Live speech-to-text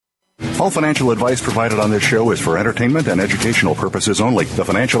All financial advice provided on this show is for entertainment and educational purposes only. The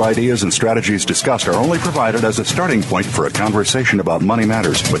financial ideas and strategies discussed are only provided as a starting point for a conversation about money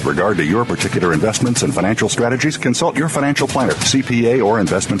matters. With regard to your particular investments and financial strategies, consult your financial planner, CPA, or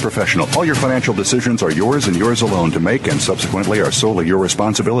investment professional. All your financial decisions are yours and yours alone to make, and subsequently are solely your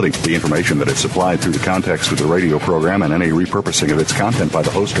responsibility. The information that is supplied through the context of the radio program and any repurposing of its content by the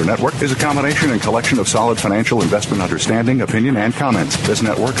host or network is a combination and collection of solid financial investment understanding, opinion, and comments. This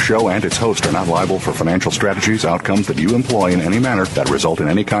network, show, and its host are not liable for financial strategies, outcomes that you employ in any manner that result in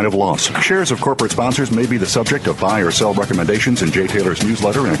any kind of loss. Shares of corporate sponsors may be the subject of buy or sell recommendations in Jay Taylor's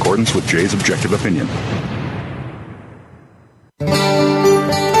newsletter in accordance with Jay's objective opinion.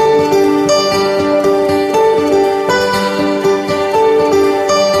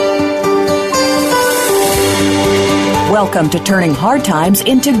 Welcome to Turning Hard Times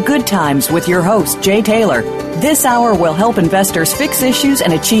into Good Times with your host, Jay Taylor. This hour will help investors fix issues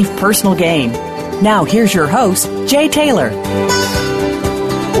and achieve personal gain. Now, here's your host, Jay Taylor.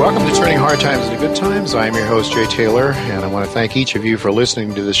 Welcome to Turning Hard Times into Good Times. I'm your host, Jay Taylor, and I want to thank each of you for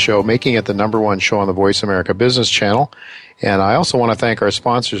listening to this show, making it the #1 show on the Voice America Business Channel. And I also want to thank our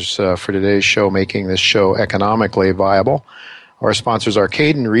sponsors for today's show, making this show economically viable. Our sponsors are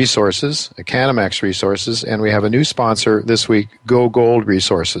Caden Resources, Canamex Resources, and we have a new sponsor this week, Go Gold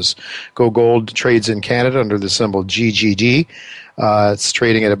Resources. Go Gold trades in Canada under the symbol GGD. It's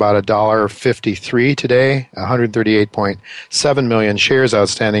trading at about $1.53 today, 138.7 million shares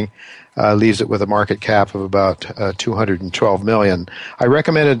outstanding, leaves it with a market cap of about $212 million. I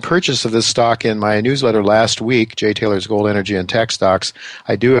recommended purchase of this stock in my newsletter last week, Jay Taylor's Gold, Energy, and Tech Stocks.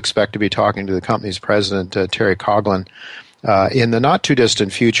 I do expect to be talking to the company's president, Terry Coughlin, in the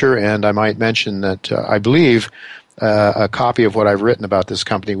not-too-distant future, and I might mention that I believe a copy of what I've written about this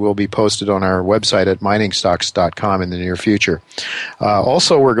company will be posted on our website at miningstocks.com in the near future.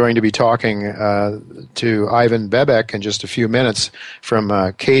 Also, we're going to be talking to Ivan Bebek in just a few minutes from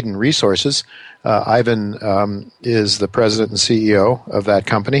Caden Resources. Ivan is the president and CEO of that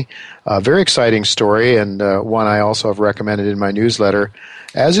company. A very exciting story, and one I also have recommended in my newsletter,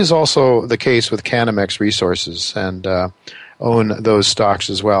 as is also the case with Canamex Resources, and own those stocks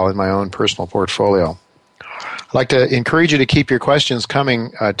as well in my own personal portfolio. I'd like to encourage you to keep your questions coming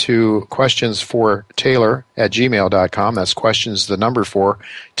to questionsfortaylor@gmail.com. That's questions, the number 4,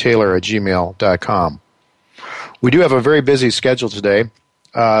 Taylor@gmail.com. We do have a very busy schedule today,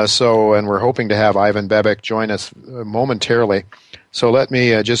 and we're hoping to have Ivan Bebek join us momentarily. So let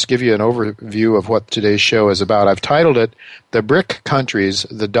me just give you an overview of what today's show is about. I've titled it, The BRIC Countries,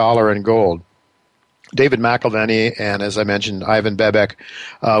 the Dollar and Gold. David McElveny and, as I mentioned, Ivan Bebek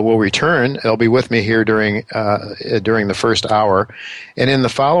will return. They'll be with me here during the first hour. And in the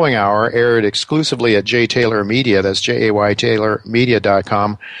following hour, aired exclusively at Jay Taylor Media, that's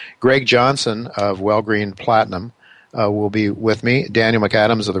JAYTaylorMedia.com, Greg Johnson of Wellgreen Platinum will be with me. Daniel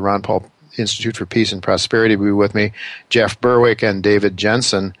McAdams of the Ron Paul Institute for Peace and Prosperity will be with me. Jeff Berwick and David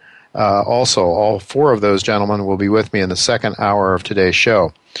Jensen also. All 4 of those gentlemen will be with me in the second hour of today's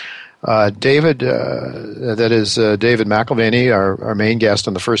show. David McElveny, our main guest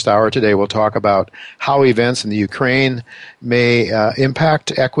in the first hour today, will talk about how events in the Ukraine may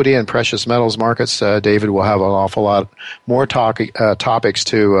impact equity and precious metals markets. David will have an awful lot more topics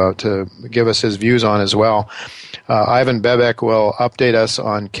to give us his views on as well. Ivan Bebek will update us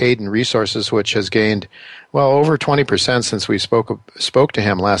on Caden Resources, which has gained over 20% since we spoke to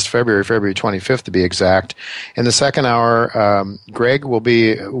him last February 25th to be exact. In the second hour, Greg will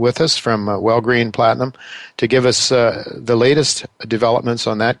be with us from Wellgreen Platinum to give us the latest developments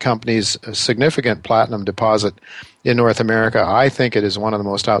on that company's significant platinum deposit in North America. I think it is one of the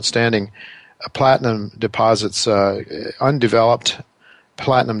most outstanding platinum deposits, undeveloped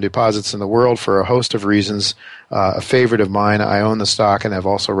platinum deposits in the world for a host of reasons. A favorite of mine. I own the stock and have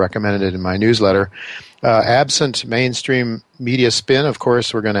also recommended it in my newsletter. Absent mainstream media spin, of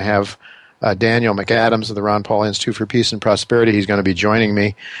course, we're going to have Daniel McAdams of the Ron Paul Institute for Peace and Prosperity. He's going to be joining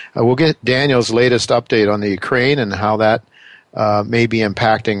me. We'll get Daniel's latest update on the Ukraine and how that may be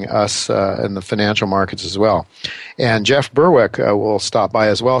impacting us in the financial markets as well. And Jeff Berwick will stop by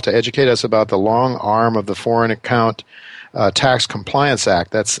as well to educate us about the long arm of the Foreign Account Tax Compliance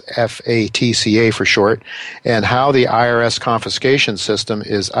Act, that's FATCA for short, and how the IRS confiscation system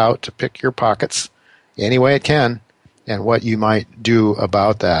is out to pick your pockets any way it can, and what you might do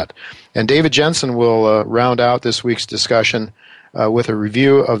about that. And David Jensen will round out this week's discussion with a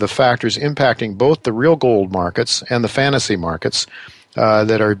review of the factors impacting both the real gold markets and the fantasy markets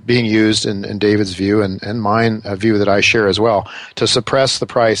that are being used, in David's view and mine, a view that I share as well, to suppress the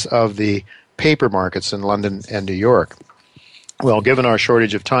price of the paper markets in London and New York. Well, given our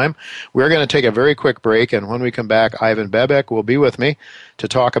shortage of time, we're going to take a very quick break, and when we come back, Ivan Bebek will be with me to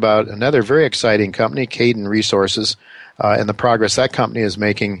talk about another very exciting company, Cayden Resources, and the progress that company is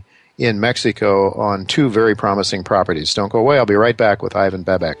making in Mexico on two very promising properties. Don't go away. I'll be right back with Ivan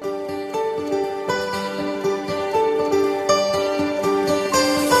Bebek.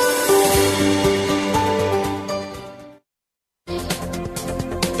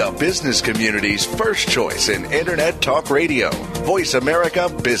 The business community's first choice in Internet Talk Radio. Voice America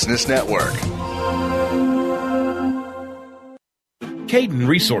Business Network. Cayden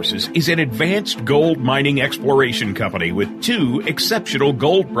Resources is an advanced gold mining exploration company with two exceptional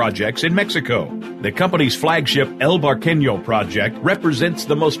gold projects in Mexico. The company's flagship El Barqueño project represents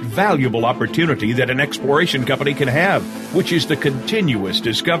the most valuable opportunity that an exploration company can have, which is the continuous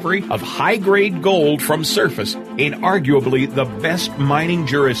discovery of high-grade gold from surface in arguably the best mining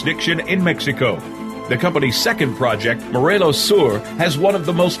jurisdiction in Mexico. The company's second project, Morelos Sur, has one of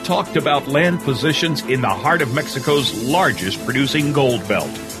the most talked about land positions in the heart of Mexico's largest producing gold belt.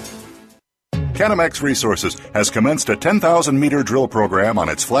 Canamex Resources has commenced a 10,000-meter drill program on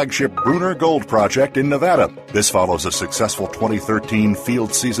its flagship Bruner Gold Project in Nevada. This follows a successful 2013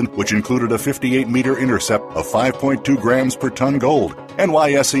 field season, which included a 58-meter intercept of 5.2 grams per ton gold.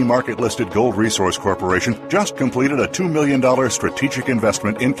 NYSE market-listed Gold Resource Corporation just completed a $2 million strategic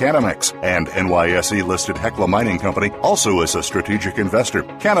investment in Canamex, and NYSE-listed Hecla Mining Company also is a strategic investor.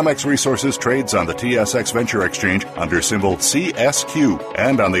 Canamex Resources trades on the TSX Venture Exchange under symbol CSQ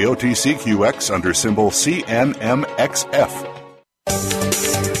and on the OTCQX under symbol CNMXF.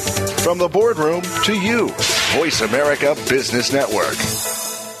 From the boardroom to you, Voice America Business Network.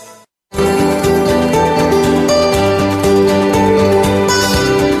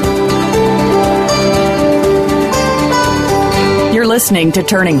 You're listening to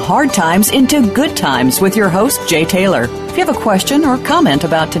Turning Hard Times into Good Times with your host, Jay Taylor. If you have a question or comment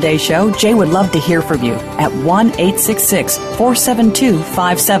about today's show, Jay would love to hear from you at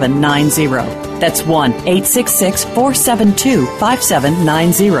 1-866-472-5790. That's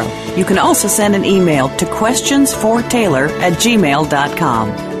 1-866-472-5790. You can also send an email to questionsfortaylor@gmail.com.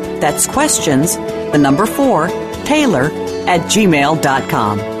 That's questions, the number 4,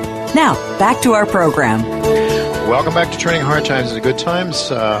 Taylor@gmail.com. Now, back to our program. Welcome back to Turning Hard Times into Good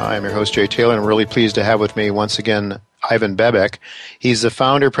Times. I'm your host, Jay Taylor, and I'm really pleased to have with me once again Ivan Bebek. He's the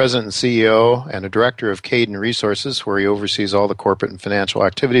founder, president, and CEO, and a director of Cayden Resources, where he oversees all the corporate and financial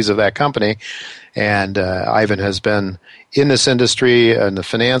activities of that company. And Ivan has been in this industry on the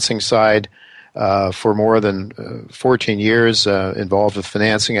financing side for more than 14 years, involved with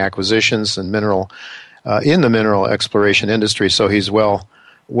financing, acquisitions, and in the mineral exploration industry. So he's well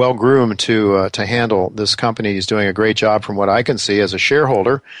groomed to handle this company. He's doing a great job from what I can see as a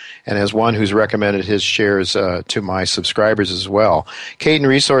shareholder and as one who's recommended his shares to my subscribers as well. Cayden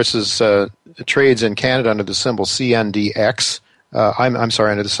Resources trades in Canada under the symbol CNDX.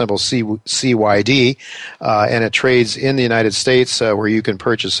 Under the symbol CYD, and it trades in the United States where you can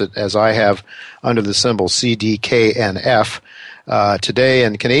purchase it, as I have, under the symbol CDKNF. Today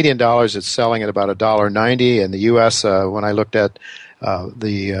in Canadian dollars, it's selling at about $1.90. In the U.S., when I looked at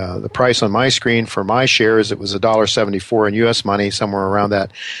the price on my screen for my shares, it was $1.74 in U.S. money, somewhere around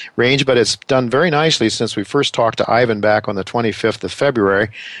that range. But it's done very nicely since we first talked to Ivan back on the 25th of February.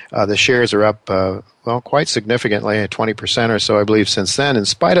 The shares are up, quite significantly, 20% or so, I believe, since then, in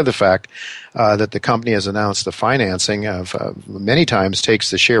spite of the fact that the company has announced the financing of many times takes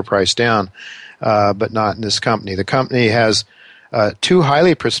the share price down, but not in this company. The company has two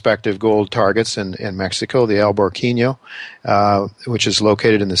highly prospective gold targets in Mexico, the El Barqueño, which is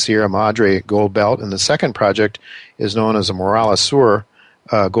located in the Sierra Madre gold belt, and the second project is known as the Morelos Sur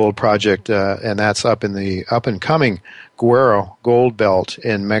gold project, and that's up in the up-and-coming Guerrero gold belt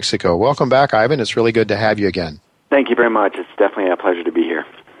in Mexico. Welcome back, Ivan. It's really good to have you again. Thank you very much. It's definitely a pleasure to be here.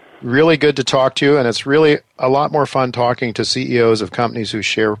 Really good to talk to you, and it's really a lot more fun talking to CEOs of companies whose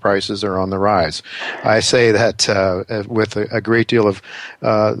share prices are on the rise. I say that with a great deal of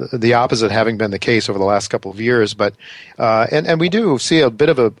the opposite having been the case over the last couple of years, but and we do see a bit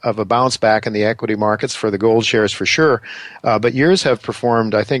of a bounce back in the equity markets for the gold shares for sure, but yours have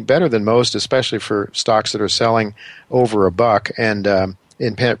performed, I think, better than most, especially for stocks that are selling over $1 and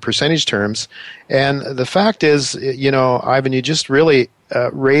in percentage terms. And the fact is, Ivan, you just really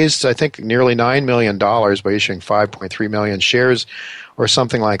raised, I think, nearly $9 million by issuing 5.3 million shares or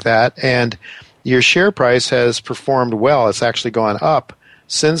something like that. And your share price has performed well. It's actually gone up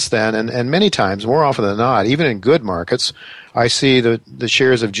since then. And many times, more often than not, even in good markets, I see the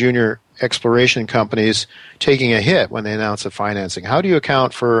shares of junior exploration companies taking a hit when they announce the financing. How do you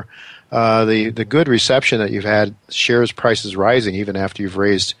account for the good reception that you've had, shares prices rising even after you've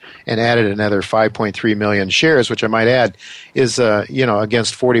raised and added another 5.3 million shares, which I might add is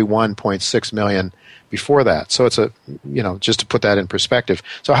against 41.6 million before that. So it's just to put that in perspective.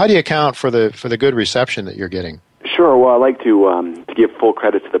 So how do you account for the good reception that you're getting? Sure. Well, I'd like to give full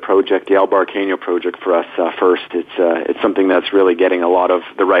credit to the project, the El Barqueño project for us first. It's something that's really getting a lot of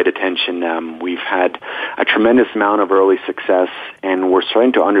the right attention. We've had a tremendous amount of early success, and we're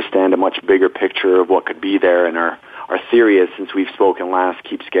starting to understand a much bigger picture of what could be there, and our theory is, since we've spoken last,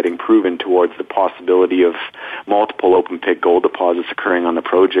 keeps getting proven towards the possibility of multiple open pit gold deposits occurring on the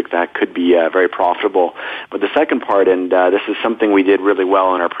project that could be very profitable. But the second part, and this is something we did really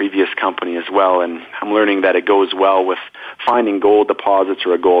well in our previous company as well, and I'm learning that it goes well with finding gold deposits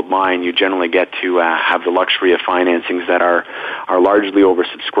or a gold mine. You generally get to have the luxury of financings that are largely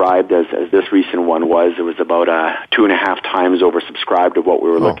oversubscribed, as this recent one was. It was about 2.5 times oversubscribed of what we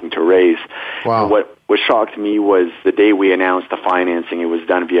were looking to raise. Wow. What shocked me was the day we announced the financing, it was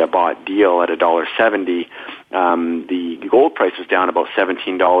done via bought deal at $1.70. The gold price was down about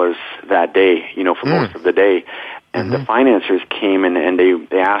 $17 that day, for most of the day. And the financiers came and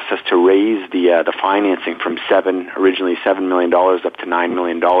they asked us to raise the financing from originally $7 million up to $9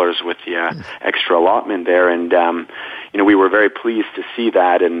 million with the extra allotment there. And we were very pleased to see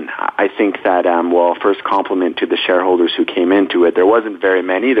that. And I think that first compliment to the shareholders who came into it. There wasn't very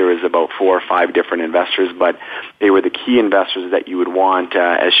many. There was about 4 or 5 different investors, but they were the key investors that you would want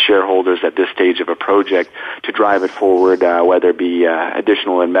as shareholders at this stage of a project to drive it forward, whether it be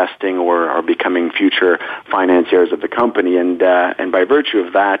additional investing or becoming future financiers of the company, and by virtue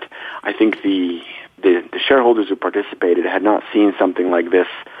of that, I think the shareholders who participated had not seen something like this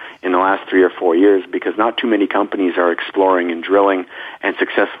in the last 3 or 4 years, because not too many companies are exploring and drilling and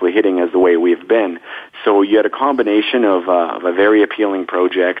successfully hitting as the way we've been. So you had a combination of a very appealing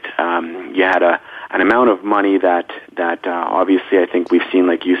project. You had an amount of money that obviously I think we've seen,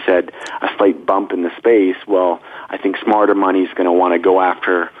 like you said, a slight bump in the space. Well, I think smarter money is going to want to go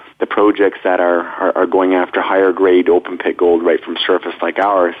after the projects that are going after higher grade open pit gold right from surface like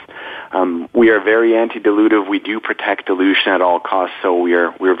ours. We are very anti-dilutive. We do protect dilution at all costs, so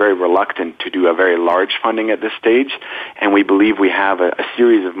we're very reluctant to do a very large funding at this stage, and we believe we have a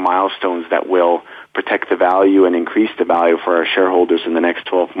series of milestones that will protect the value and increase the value for our shareholders in the next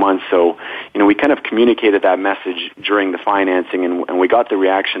 12 months. So, we kind of communicated that message during the financing, and we got the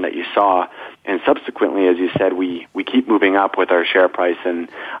reaction that you saw. And subsequently, as you said, we keep moving up with our share price, and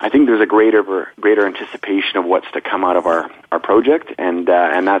I think there's a greater anticipation of what's to come out of our project, and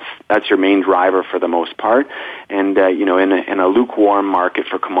that's your main driver for the most part. And in a lukewarm market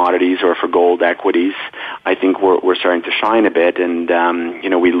for commodities or for gold equities, I think we're starting to shine a bit, and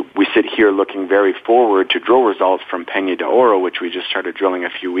we sit here looking very forward to drill results from Peña de Oro, which we just started drilling a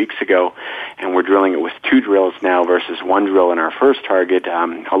few weeks ago, and we're drilling it with 2 drills now versus 1 drill in our first target.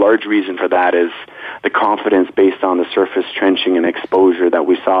 A large reason for that is the confidence based on the surface trenching and exposure that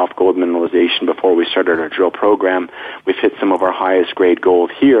we saw of gold mineralization before we started our drill program. We've hit some of our highest grade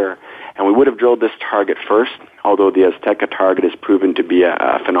gold here, and we would have drilled this target first, although the Azteca target has proven to be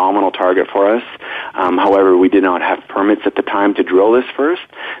a phenomenal target for us. However, we did not have permits at the time to drill this first.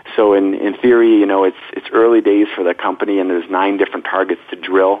 So in theory, it's early days for the company, and there's 9 different targets to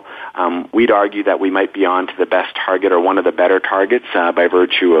drill. We'd argue that we might be on to the best target or one of the better targets by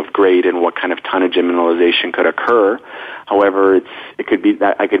virtue of grade and what kind of tonnage and mineralization could occur. However, it could be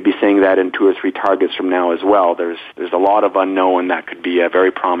that I could be saying that in 2 or 3 targets from now as well. There's a lot of unknown that could be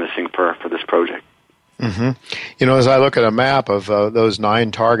very promising for this project. Mm-hmm. As I look at a map of those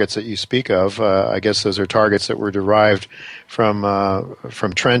 9 targets that you speak of, I guess those are targets that were derived from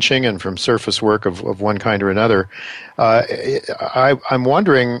trenching and from surface work of one kind or another. I'm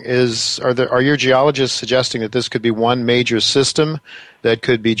wondering, are your geologists suggesting that this could be one major system that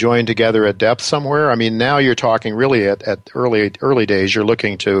could be joined together at depth somewhere? I mean, now you're talking really at early days. You're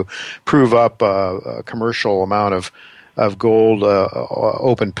looking to prove up a commercial amount of gold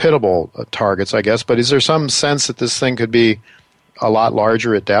open pittable targets, I guess. But is there some sense that this thing could be a lot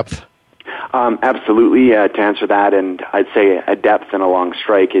larger at depth? Absolutely, to answer that, and I'd say a depth and a long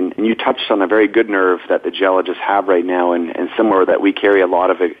strike. And you touched on a very good nerve that the geologists have right now, and somewhere that we carry a lot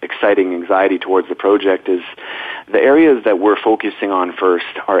of exciting anxiety towards the project is the areas that we're focusing on first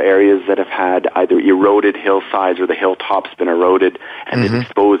are areas that have had either eroded hillsides or the hilltops been eroded, and they've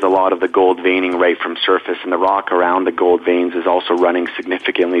exposed a lot of the gold veining right from surface, and the rock around the gold veins is also running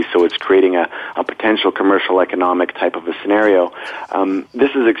significantly, so it's creating a potential commercial economic type of a scenario.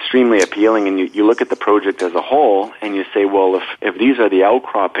 This is extremely appealing, and you look at the project as a whole, and you say, well, if these are the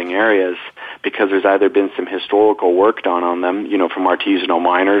outcropping areas, because there's either been some historical work done on them, from artisanal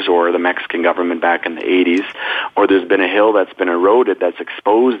miners or the Mexican government back in the 80s, or there's been a hill that's been eroded that's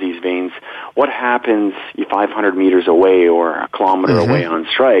exposed these veins. What happens 500 meters away or a kilometer away on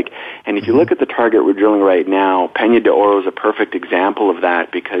strike? And if you look at the target we're drilling right now, Peña de Oro is a perfect example of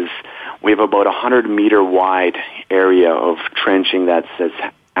that, because we have about 100-meter wide area of trenching that's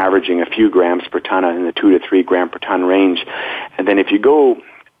averaging a few grams per ton in the 2 to 3 gram per ton range. And then if you go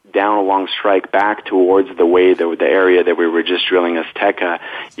down along strike back towards the area that we were just drilling Azteca,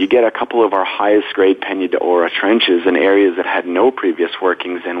 you get a couple of our highest grade Peña de Oro trenches in areas that had no previous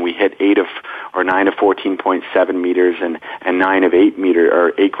workings, and we hit 9 of 14.7 meters and 9 of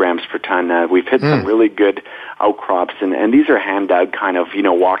 8 grams per ton. We've hit some really good outcrops, and these are hand dug, kind of,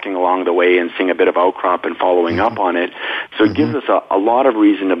 walking along the way and seeing a bit of outcrop and following up on it. So it gives us a lot of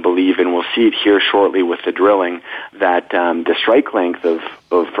reason to believe, and we'll see it here shortly with the drilling, that the strike length of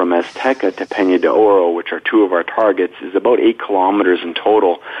from Azteca to Peña de Oro, which are two of our targets, is about 8 kilometers in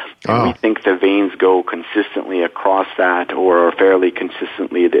total. And we think the veins go consistently across that, or fairly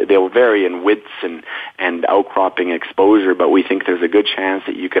consistently. They'll vary in widths and outcropping exposure, but we think there's a good chance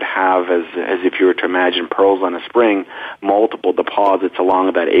that you could have, as if you were to imagine pearls on a spring, multiple deposits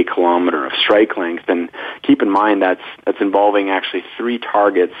along that 8 kilometer of strike length. And keep in mind that's involving actually 3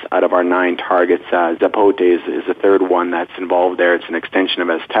 targets out of our 9 targets. Zapote is the third one that's involved there. It's an extension of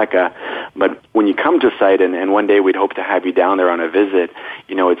Azteca. But when you come to site, and one day we'd hope to have you down there on a visit,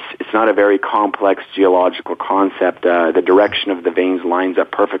 it's not a very complex geological concept. The direction of the veins lines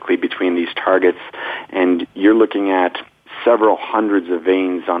up perfectly between these targets, and you're looking at several hundreds of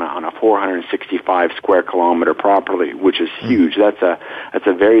veins on a 465 square kilometer property, which is huge. That's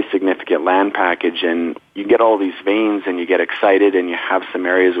a very significant land package, and you get all these veins and you get excited, and you have some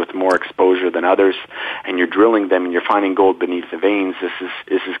areas with more exposure than others, and you're drilling them and you're finding gold beneath the veins.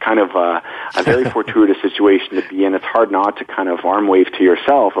 This is kind of a very fortuitous situation to be in. It's hard not to kind of arm wave to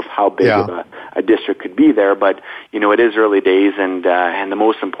yourself of how big of a district could be there, but it is early days, and the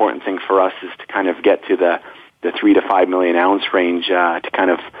most important thing for us is to kind of get to the 3 to 5 million ounce range, to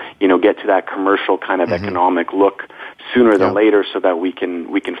kind of, get to that commercial kind of economic look sooner than later, so that we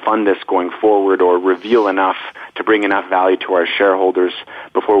can fund this going forward, or reveal enough to bring enough value to our shareholders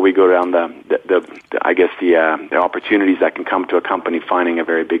before we go down the opportunities that can come to a company finding a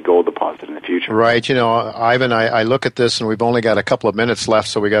very big gold deposit in the future. Right. Ivan, I look at this, and we've only got a couple of minutes left,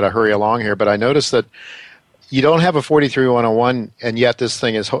 so we got to hurry along here, but I noticed that you don't have a 43-101, and yet this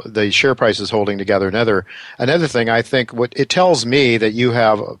thing is, the share price is holding together. Another thing, I think, what it tells me that you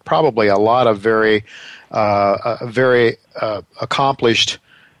have probably a lot of very accomplished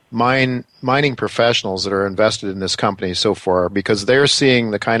mining professionals that are invested in this company so far, because they're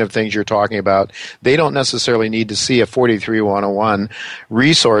seeing the kind of things you're talking about. They don't necessarily need to see a 43-101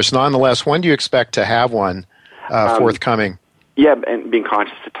 resource. Nonetheless, when do you expect to have one forthcoming? Yeah, and being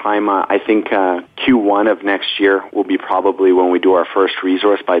conscious of time, I think Q1 of next year will be probably when we do our first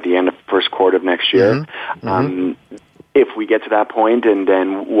resource, by the end of first quarter of next year. If we get to that point, and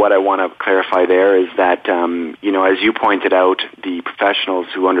then what I want to clarify there is that, as you pointed out, the professionals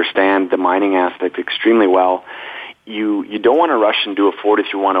who understand the mining aspect extremely well, you don't want to rush and do a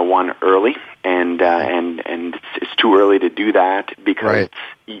 43-101 early, and it's too early to do that, because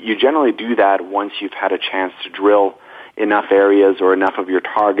you generally do that once you've had a chance to drill enough areas or enough of your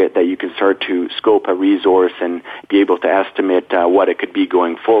target that you can start to scope a resource and be able to estimate what it could be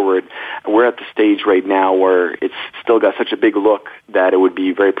going forward. We're at the stage right now where it's still got such a big look that it would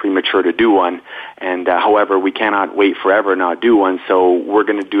be very premature to do one. And however, we cannot wait forever and not do one, so we're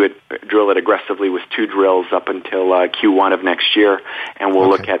going to drill it aggressively with 2 drills up until Q1 of next year, and we'll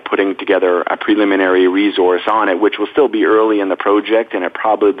look at putting together a preliminary resource on it, which will still be early in the project, and it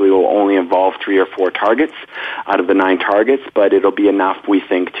probably will only involve 3 or 4 targets out of the 9 targets, but it'll be enough, we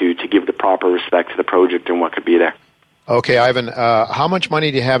think, to give the proper respect to the project and what could be there. Okay, Ivan, how much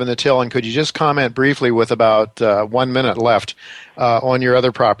money do you have in the till, and could you just comment briefly, with about 1 minute left, on your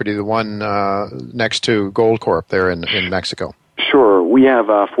other property, the one next to Goldcorp there in Mexico? Sure. We have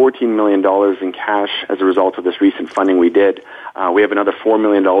 $14 million in cash as a result of this recent funding we did. We have another $4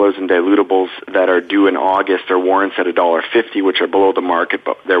 million in dilutables that are due in August, or warrants at $1.50, which are below the market,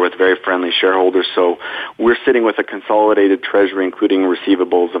 but they're with very friendly shareholders. So we're sitting with a consolidated treasury, including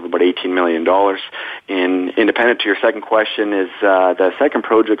receivables, of about $18 million. And independent to your second question is the second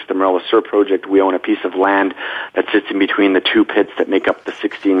project, the Morelos Sur project. We own a piece of land that sits in between the 2 pits that make up the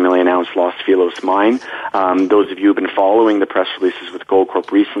 16 million ounce Los Filos mine. Those of you who have been following the press releases with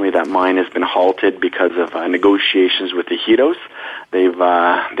Goldcorp recently, that mine has been halted because of negotiations with the Ejidos. They've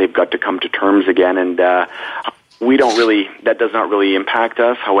got to come to terms again, and that does not really impact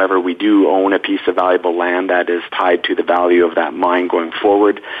us. However, we do own a piece of valuable land that is tied to the value of that mine going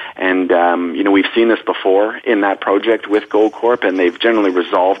forward. And, we've seen this before in that project with Goldcorp, and they've generally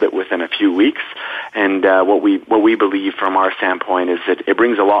resolved it within a few weeks. And what we believe from our standpoint is that it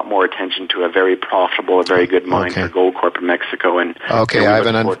brings a lot more attention to a very profitable, a very good mine for Goldcorp in Mexico. And okay,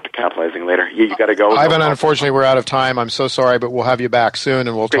 Ivan, look forward to capitalizing later. You got to go. Ivan, unfortunately, we're out of time. I'm so sorry, but we'll have you back soon,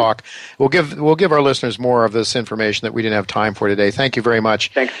 and we'll talk. We'll give our listeners more of this information that we didn't have time for today. Thank you very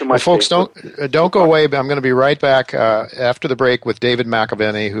much. Thanks so much, folks. Don't go away. But I'm going to be right back after the break with David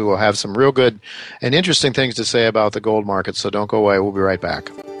McAvenny, who will have some real good and interesting things to say about the gold market. So don't go away. We'll be right back.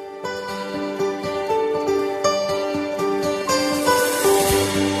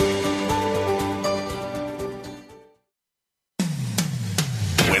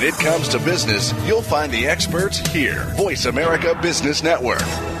 When it comes to business, you'll find the experts here. Voice America Business Network.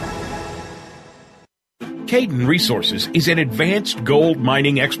 Cayden Resources is an advanced gold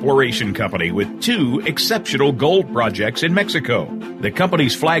mining exploration company with 2 exceptional gold projects in Mexico. The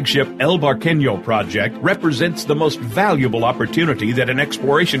company's flagship El Barqueño project represents the most valuable opportunity that an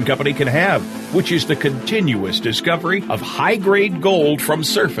exploration company can have, which is the continuous discovery of high-grade gold from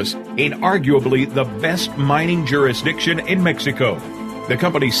surface in arguably the best mining jurisdiction in Mexico. The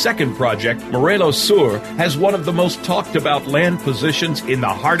company's second project, Morelos Sur, has one of the most talked about land positions in the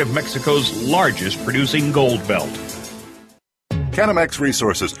heart of Mexico's largest producing gold belt. Canamex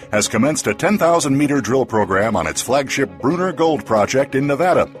Resources has commenced a 10,000-meter drill program on its flagship Bruner Gold Project in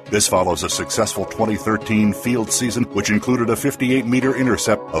Nevada. This follows a successful 2013 field season, which included a 58-meter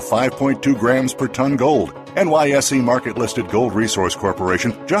intercept of 5.2 grams per ton gold. NYSE market-listed Gold Resource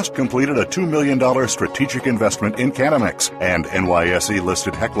Corporation just completed a $2 million strategic investment in Canamex, and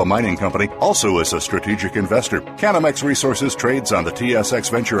NYSE-listed Hecla Mining Company also is a strategic investor. Canamex Resources trades on the TSX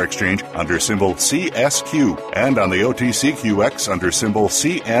Venture Exchange under symbol CSQ and on the OTCQX under symbol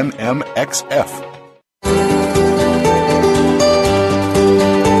CNMXF.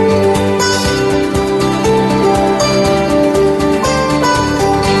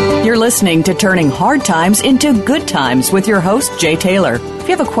 You're listening to Turning Hard Times into Good Times with your host, Jay Taylor. If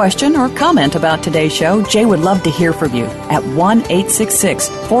you have a question or comment about today's show, Jay would love to hear from you at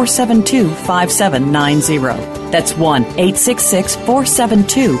 1-866-472-5790. That's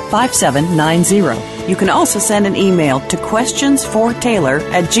 1-866-472-5790. You can also send an email to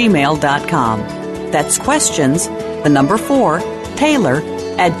questionsfortaylor@gmail.com. That's questions, the number 4,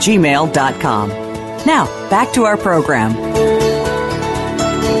 Taylor@gmail.com. Now, back to our program.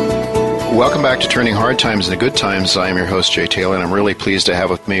 Welcome back to Turning Hard Times into Good Times. I am your host, Jay Taylor, and I'm really pleased to have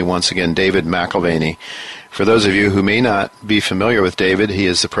with me once again David McAvenny. For those of you who may not be familiar with David, he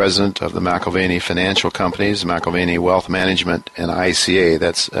is the president of the McAvenny Financial Companies, McAvenny Wealth Management, and ICA.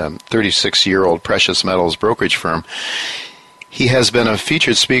 That's a 36-year-old precious metals brokerage firm. He has been a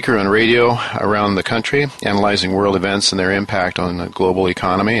featured speaker on radio around the country, analyzing world events and their impact on the global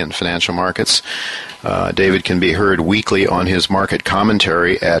economy and financial markets. David can be heard weekly on his market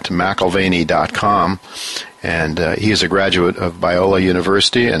commentary at McAvenny.com. And he is a graduate of Biola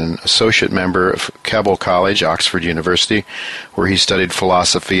University and an associate member of Keble College, Oxford University, where he studied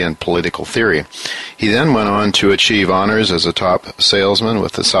philosophy and political theory. He then went on to achieve honors as a top salesman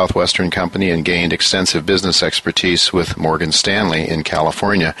with the Southwestern Company and gained extensive business expertise with Morgan Stanley in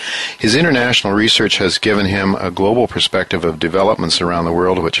California. His international research has given him a global perspective of developments around the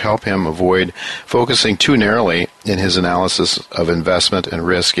world, which help him avoid focusing too narrowly in his analysis of investment and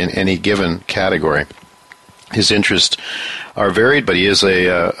risk in any given category. His interests are varied, but he is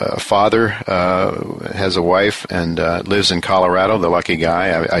a father, has a wife, and lives in Colorado, the lucky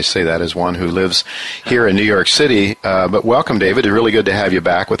guy. I say that as one who lives here in New York City. But welcome, David. It's really good to have you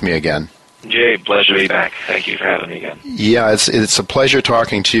back with me again. Jay, pleasure to be back. Thank you for having me again. Yeah, it's a pleasure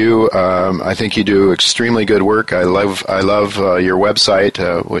talking to you. I think you do extremely good work. I love your website,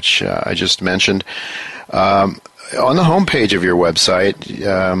 which I just mentioned. On the homepage of your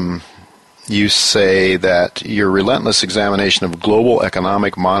website, you say that your relentless examination of global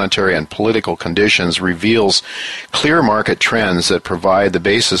economic, monetary, and political conditions reveals clear market trends that provide the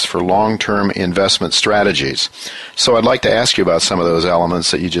basis for long-term investment strategies. So I'd like to ask you about some of those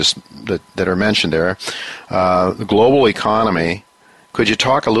elements that you just that are mentioned there. The global economy. Could you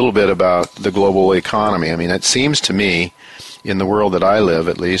talk a little bit about the global economy? I mean, it seems to me, in the world that I live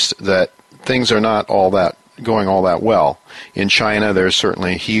at least, that things are not going all that well. In China, there's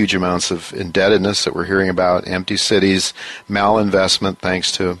certainly huge amounts of indebtedness that we're hearing about, empty cities, malinvestment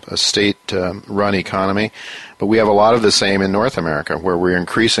thanks to a state-run economy. But we have a lot of the same in North America, where we're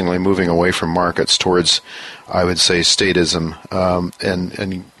increasingly moving away from markets towards, I would say, statism.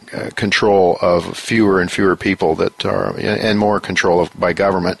 And control of fewer and fewer people that are, and more control by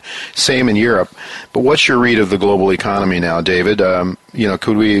government. Same in Europe. But what's your read of the global economy now, David?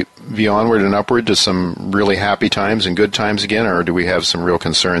 Could we be onward and upward to some really happy times and good times again, or do we have some real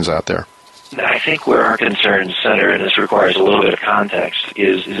concerns out there? I think where our concerns center, and this requires a little bit of context,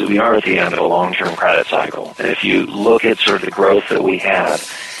 is that we are at the end of a long-term credit cycle. And if you look at sort of the growth that we had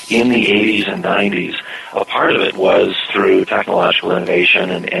in the 80s and 90s, a part of it was through technological innovation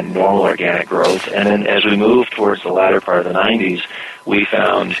and normal organic growth. And then as we moved towards the latter part of the 90s, we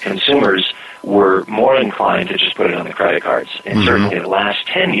found consumers were more inclined to just put it on the credit cards. And certainly in the last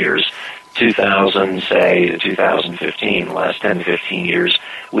 10 years, 2000, say, to 2015, the last 10 to 15 years,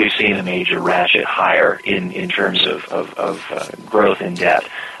 we've seen a major ratchet higher in terms of growth in debt.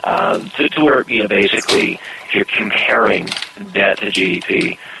 To where, basically, if you're comparing debt to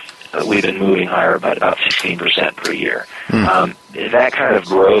GDP, we've been moving higher by about 16% per year. That kind of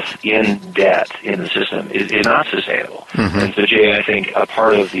growth in debt in the system is not sustainable. And so, Jay, I think a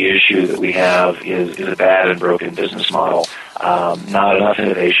part of the issue that we have is a bad and broken business model. Not enough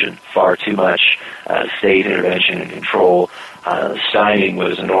innovation, far too much state intervention and control, stymieing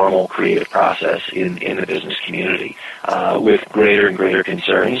what is a normal creative process in the business community, with greater and greater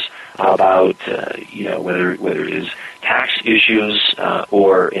concerns about whether it is tax issues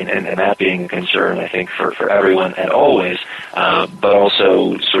and that being a concern, I think, for everyone and always, but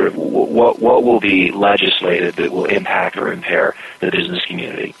also sort of what will be legislated that will impact or impair the business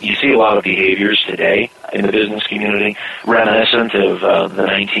community. You see a lot of behaviors today in the business community reminiscent of the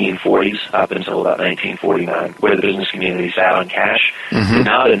 1940s up until about 1949, where the business community sat on cash, did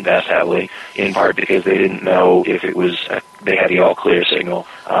not invest heavily, in part because they didn't know if it was they had the all-clear signal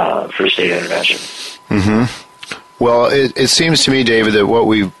for state intervention. Well, it seems to me, David, that what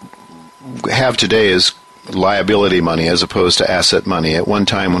we have today is liability money as opposed to asset money. At one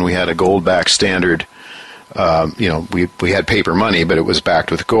time when we had a gold-backed standard, we had paper money, but it was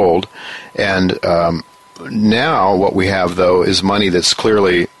backed with gold. And now what we have, though, is money that's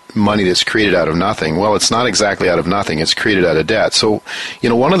clearly money that's created out of nothing. Well, it's not exactly out of nothing. It's created out of debt. So,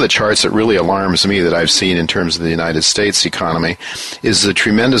 one of the charts that really alarms me that I've seen in terms of the United States economy is the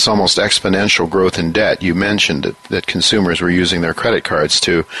tremendous, almost exponential growth in debt. You mentioned that consumers were using their credit cards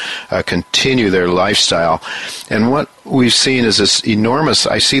to continue their lifestyle. And what we've seen is this enormous,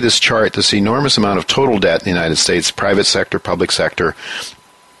 I see this chart, this enormous amount of total debt in the United States, private sector, public sector,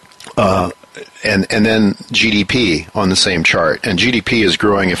 and then GDP on the same chart. And GDP is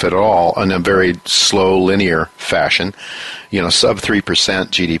growing, if at all, in a very slow, linear fashion. Sub 3%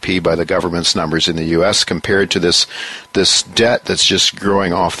 GDP by the government's numbers in the U.S. compared to this debt that's just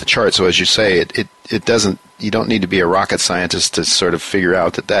growing off the chart. So as you say, it doesn't. You don't need to be a rocket scientist to sort of figure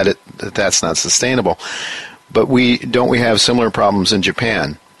out that's not sustainable. But we have similar problems in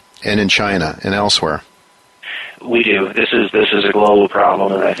Japan and in China and elsewhere. We do. This is a global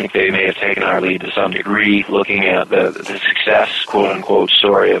problem, and I think they may have taken our lead to some degree, looking at the success, quote unquote,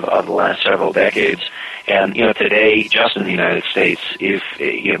 story of the last several decades. And today, just in the United States, if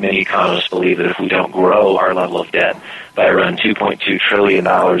many economists believe that if we don't grow our level of debt by around $2.2 trillion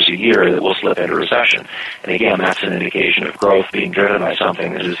a year, that we'll slip into recession. And again, that's an indication of growth being driven by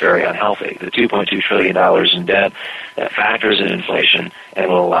something that is very unhealthy. The $2.2 trillion in debt that factors in inflation and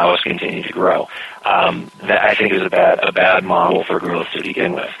will allow us to continue to grow. That I think is a bad model for growth to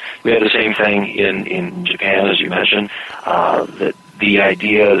begin with. We have the same thing in Japan, as you mentioned, that the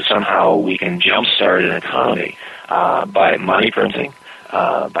idea that somehow we can jumpstart an economy by money printing,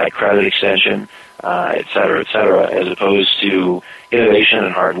 by credit extension, et cetera, as opposed to innovation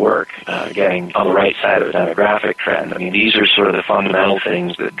and hard work, getting on the right side of the demographic trend. I mean, these are sort of the fundamental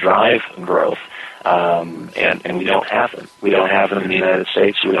things that drive growth, and we don't have them. We don't have them in the United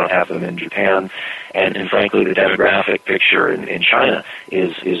States. We don't have them in Japan. And frankly, the demographic picture in China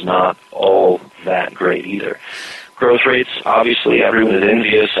is not all that great either. Growth rates, obviously, everyone is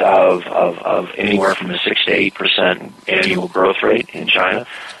envious of anywhere from a 6 to 8% annual growth rate in China,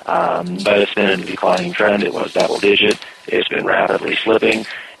 but it's been in a declining trend. It was double-digit. It's been rapidly slipping,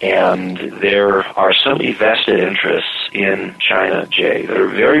 and there are so many vested interests in China, Jay, that are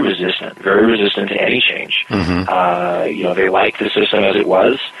very resistant to any change. They like the system as it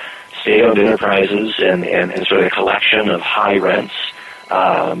was, state-owned enterprises and sort of a collection of high rents.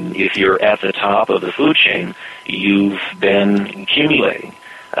 If you're at the top of the food chain, you've been accumulating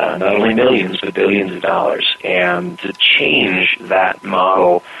not only millions but billions of dollars. And to change that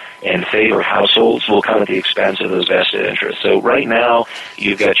model and favor households will come at the expense of those vested interests. So right now,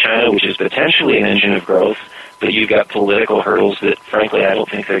 you've got China, which is potentially an engine of growth, but you've got political hurdles that, frankly, I don't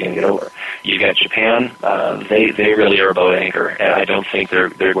think they're going to get over. You've got Japan. They really are a boat anchor, and I don't think they're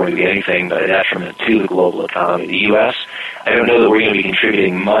going to be anything but a detriment to the global economy. The U.S., I don't know that we're going to be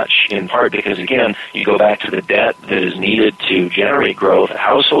contributing much, in part because, again, you go back to the debt that is needed to generate growth.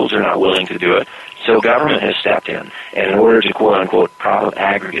 Households are not willing to do it. So government has stepped in, and in order to quote-unquote prop up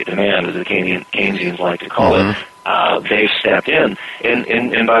aggregate demand, as the Keynesians like to call it, they've stepped in.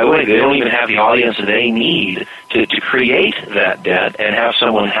 And by the way, they don't even have the audience that they need to create that debt and have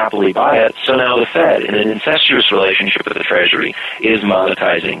someone happily buy it. So now the Fed, in an incestuous relationship with the Treasury, is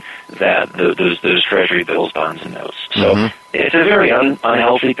monetizing those Treasury bills, bonds, and notes. So it's a very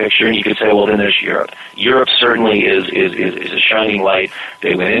unhealthy picture, and you could say, well, then there's Europe. Europe certainly is a shining light.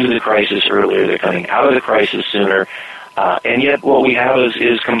 They went into the crisis earlier. They're coming out of the crisis sooner. And yet what we have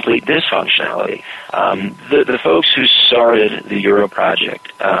is complete dysfunctionality. The folks who started the Euro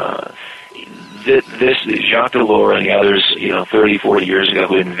project, this Jacques Delors and the others, 30, 40 years ago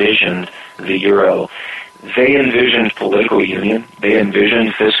who envisioned the Euro, they envisioned political union, they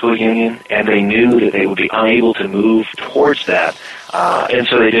envisioned fiscal union, and they knew that they would be unable to move towards that. And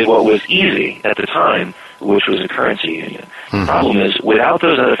so they did what was easy at the time, which was a currency union. The problem is, without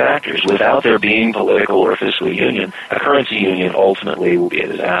those other factors, without there being political or fiscal union, a currency union ultimately will be a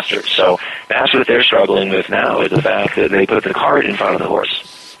disaster. So that's what they're struggling with now, is the fact that they put the cart in front of the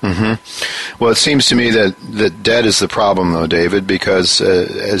horse. Well, it seems to me that debt is the problem, though, David, because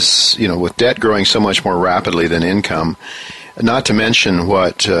as you know, with debt growing so much more rapidly than income, not to mention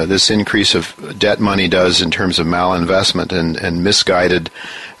what this increase of debt money does in terms of malinvestment and misguided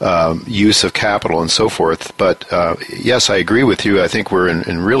use of capital and so forth. But yes, I agree with you. I think we're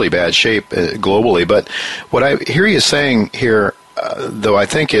in really bad shape globally. But what I hear you saying here, though, I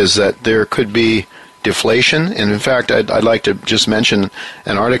think is that there could be deflation. And in fact, I'd like to just mention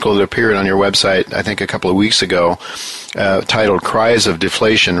an article that appeared on your website, I think a couple of weeks ago, titled Cries of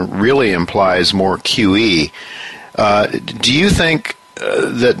Deflation Really Implies More QE. Do you think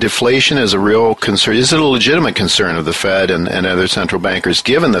that deflation is a real concern? Is it a legitimate concern of the Fed and other central bankers,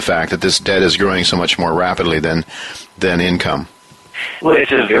 given the fact that this debt is growing so much more rapidly than income? Well,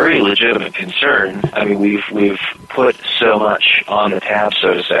 it's a very legitimate concern. I mean, we've put so much on the tab,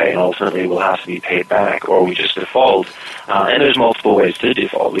 so to say, and ultimately we'll have to be paid back, or we just default. And there's multiple ways to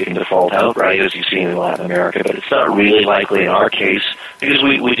default. We can default outright, as you've seen in Latin America, but it's not really likely in our case because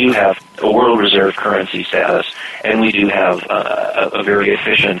we do have a world reserve currency status, and we do have a very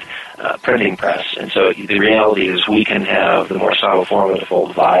efficient printing press. And so the reality is we can have the more subtle form of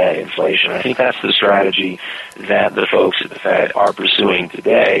default via inflation. I think that's the strategy that the folks at the Fed are pursuing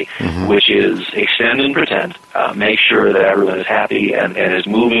today, which is extend and pretend, make sure that everyone is happy and is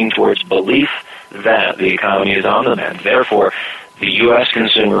moving towards belief that the economy is on the mend. Therefore, the U.S.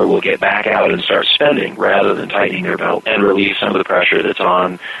 consumer will get back out and start spending rather than tightening their belt and relieve some of the pressure that's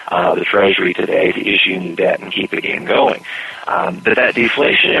on the Treasury today to issue new debt and keep the game going. But that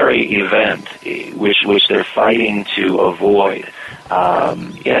deflationary event, which they're fighting to avoid,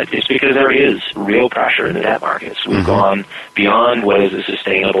 it's because there is real pressure in the debt markets. We've gone beyond what is a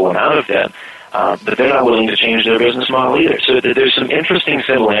sustainable amount of debt. But they're not willing to change their business model either. So there's some interesting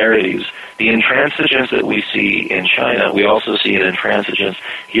similarities. The intransigence that we see in China, we also see an intransigence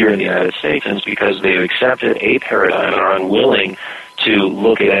here in the United States, and it's because they've accepted a paradigm and are unwilling to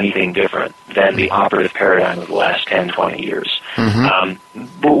look at anything different than the operative paradigm of the last 10, 20 years.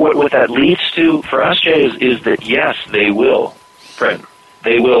 But what that leads to for us, Jay, is that, yes, they will print.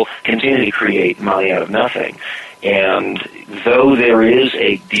 They will continue to create money out of nothing. And though there is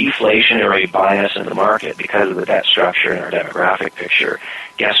a deflationary bias in the market because of the debt structure and our demographic picture,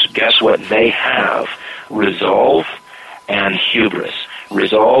 guess what they have? Resolve and hubris.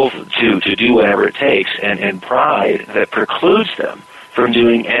 Resolve to do whatever it takes, and pride that precludes them from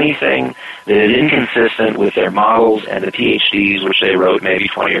doing anything that is inconsistent with their models and the PhDs which they wrote maybe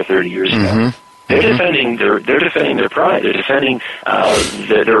 20 or 30 years ago. They're defending their pride. They're defending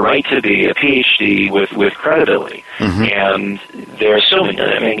their right to be a PhD with credibility. And they're assuming,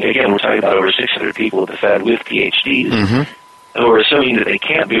 I mean, again, we're talking about over 600 people at the Fed with PhDs. And we're assuming that they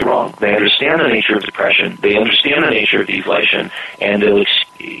can't be wrong. They understand the nature of depression. They understand the nature of deflation. And they'll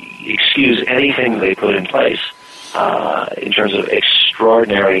excuse anything they put in place in terms of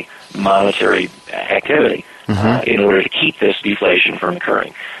extraordinary monetary activity in order to keep this deflation from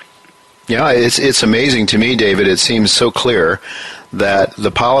occurring. Yeah, it's amazing to me, David. It seems so clear that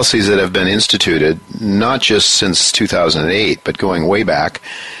the policies that have been instituted, not just since 2008, but going way back,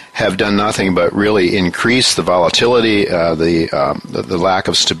 have done nothing but really increase the volatility, the lack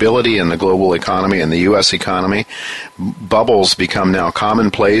of stability in the global economy and the U.S. economy. Bubbles become now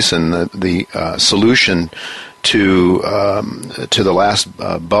commonplace, and the solution to the last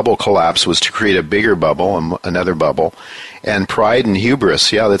bubble collapse was to create a bigger bubble, another bubble, and pride and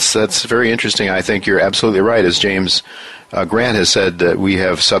hubris. Yeah, that's very interesting. I think you're absolutely right. As James Grant has said, that we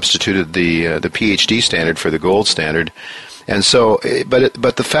have substituted the PhD standard for the gold standard. And so,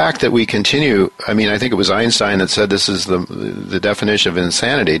 but the fact that we continue, I mean, I think it was Einstein that said this is the definition of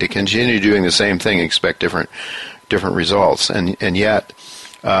insanity, to continue doing the same thing and expect different results. And yet,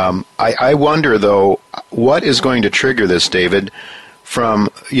 I wonder, though, what is going to trigger this, David, from,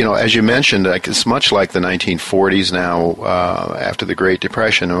 as you mentioned, like it's much like the 1940s now, after the Great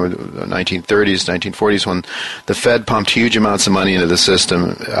Depression, or the 1930s, 1940s, when the Fed pumped huge amounts of money into the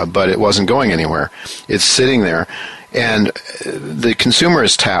system, but it wasn't going anywhere. It's sitting there. And the consumer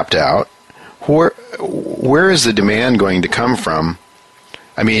is tapped out. Where is the demand going to come from?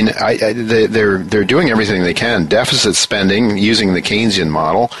 I mean, they're doing everything they can. Deficit spending, using the Keynesian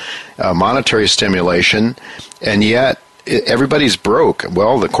model, monetary stimulation, and yet everybody's broke.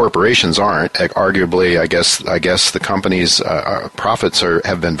 Well, the corporations aren't. Arguably, I guess the companies' profits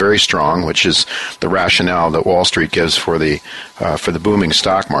have been very strong, which is the rationale that Wall Street gives for the booming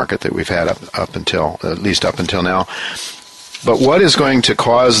stock market that we've had up until now. But what is going to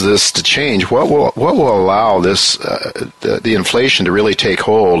cause this to change? What will allow this the inflation to really take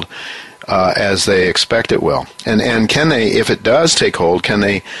hold as they expect it will? And can they, if it does take hold, can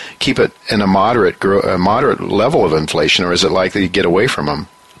they keep it in a moderate level of inflation, or is it likely to get away from them?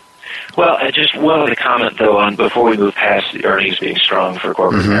 Well, just one other comment, though, on before we move past the earnings being strong for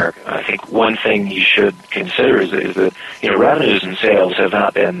corporate America. I think one thing you should consider is that revenues and sales have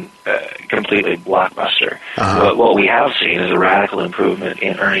not been completely blockbuster. But what we have seen is a radical improvement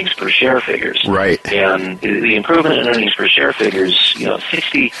in earnings per share figures. Right. And the improvement in earnings per share figures,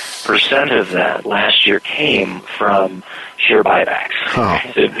 60% of that last year came from share buybacks.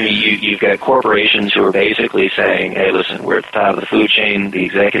 So you've got corporations who are basically saying, hey, listen, we're at the top of the food chain. The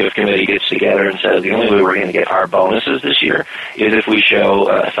executive committee gets together and says the only way we're going to get our bonuses this year is if we show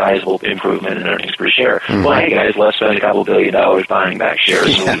a sizable improvement in earnings per share. Well, hey, guys, let's spend a couple $1 billion buying back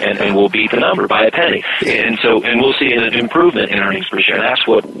shares, and we'll beat the number by a penny. And we'll see an improvement in earnings per share. That's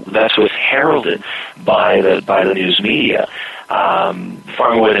what's heralded by the news media.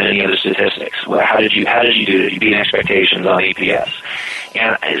 Far more than any other statistics. Well, how did you do? Did you beat expectations on EPS?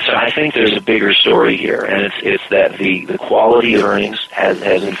 And so I think there's a bigger story here, and it's that the quality of earnings has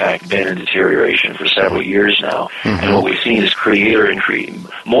in fact been in deterioration for several years now. And what we've seen is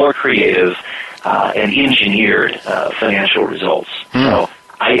more creative and engineered financial results. So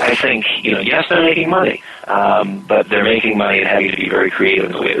I think, yes, they're making money, but they're making money and having to be very creative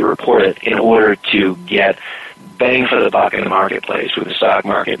in the way they report it in order to get bang for the buck in the marketplace, with the stock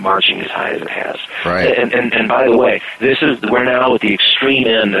market marching as high as it has. Right. And by the way, we're now at the extreme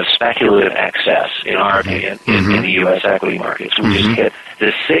end of speculative excess, in our opinion, in the U.S. equity markets. We just hit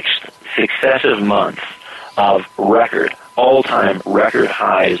the 6th successive month of all-time record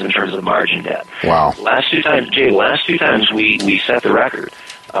highs in terms of margin debt. Wow. Last two times we set the record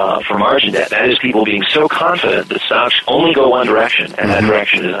for margin debt, that is people being so confident that stocks only go one direction, and that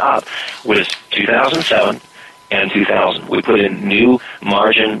direction is up, was 2007 and 2000. We put in new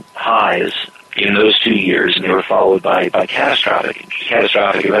margin highs in those 2 years, and they were followed by catastrophic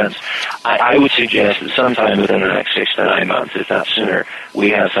events. I would suggest that sometime within the next 6 to 9 months, if not sooner, we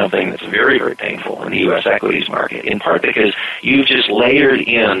have something that's very, very painful in the U.S. equities market, in part because you've just layered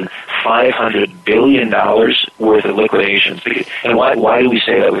in $500 billion worth of liquidations. And why do we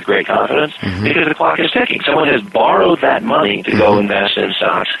say that with great confidence? Because the clock is ticking. Someone has borrowed that money to go invest in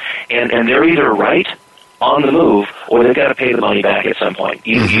stocks, and they're either right on the move, or they've got to pay the money back at some point,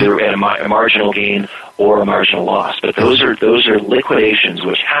 either at a marginal gain or a marginal loss. But those are liquidations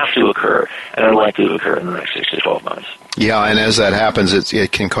which have to occur and are likely to occur in the next 6 to 12 months. Yeah, and as that happens,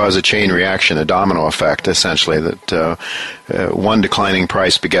 it can cause a chain reaction, a domino effect, essentially, that one declining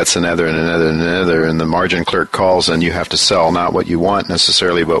price begets another and another and another, and the margin clerk calls and you have to sell not what you want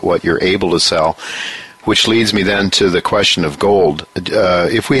necessarily, but what you're able to sell. Which leads me then to the question of gold.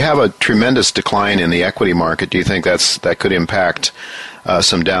 If we have a tremendous decline in the equity market, do you think that could impact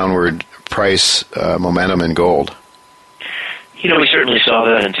some downward price momentum in gold? We certainly saw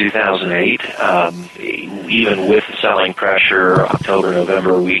that in 2008. Even with selling pressure, October,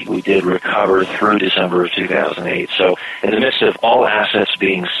 November, we did recover through December of 2008. So in the midst of all assets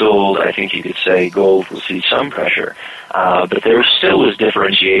being sold, I think you could say gold will see some pressure. But there still was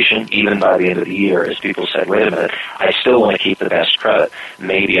differentiation, even by the end of the year, as people said, wait a minute, I still want to keep the best credit.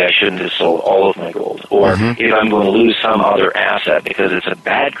 Maybe I shouldn't have sold all of my gold. Or if I'm going to lose some other asset because it's a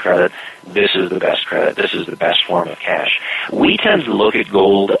bad credit, this is the best credit. This is the best form of cash. We we tend to look at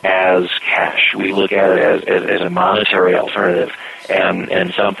gold as cash. We look at it as a monetary alternative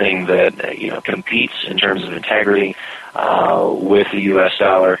and something that competes in terms of integrity with the U.S.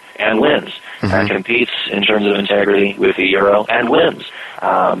 dollar and wins. Competes in terms of integrity with the euro and wins.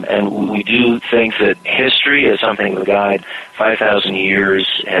 And we do think that history is something of a guide. 5,000 years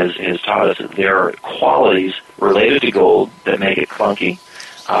has taught us that there are qualities related to gold that make it clunky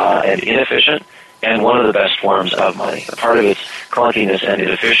and inefficient, and one of the best forms of money. A part of its clunkiness and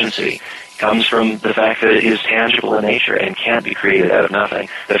inefficiency comes from the fact that it is tangible in nature and can't be created out of nothing.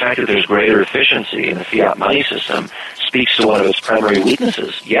 The fact that there's greater efficiency in the fiat money system speaks to one of its primary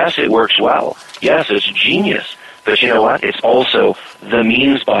weaknesses. Yes, it works well. Yes, it's genius. But you know what? It's also the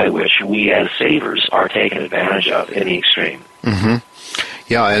means by which we as savers are taken advantage of in the extreme.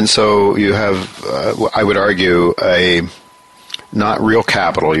 Yeah, and so you have, I would argue, not real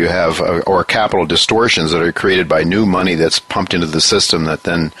capital. You have, or capital distortions that are created by new money that's pumped into the system that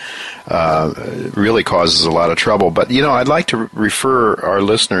then really causes a lot of trouble. But, I'd like to refer our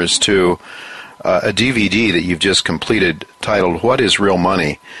listeners to a DVD that you've just completed titled, What is Real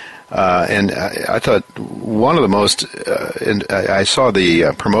Money? And I thought one of the most, and I saw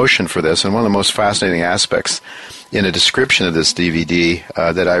the promotion for this, and one of the most fascinating aspects in a description of this DVD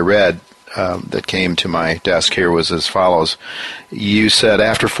that I read that came to my desk here was as follows. You said,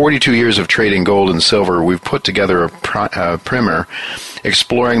 after 42 years of trading gold and silver, we've put together a primer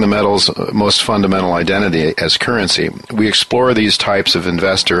exploring the metal's most fundamental identity as currency. We explore these types of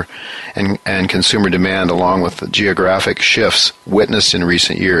investor and consumer demand along with the geographic shifts witnessed in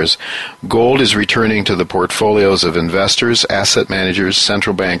recent years. Gold is returning to the portfolios of investors, asset managers,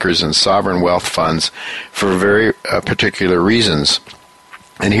 central bankers, and sovereign wealth funds for very particular reasons.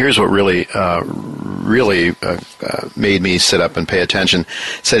 And here's what really made me sit up and pay attention.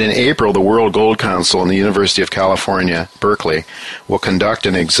 It said in April, the World Gold Council and the University of California, Berkeley, will conduct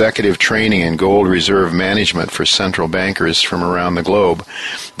an executive training in gold reserve management for central bankers from around the globe.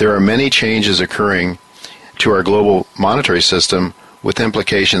 There are many changes occurring to our global monetary system with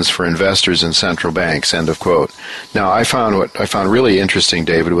implications for investors and central banks, end of quote. Now, what I found really interesting,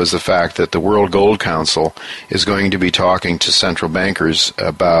 David, was the fact that the World Gold Council is going to be talking to central bankers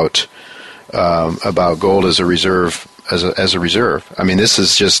about gold as a reserve. As a reserve. I mean, this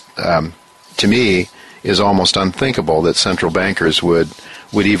is just, to me, is almost unthinkable that central bankers would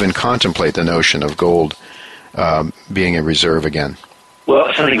even contemplate the notion of gold being a reserve again.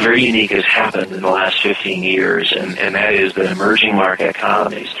 Well, something very unique has happened in the last 15 years, and that is that emerging market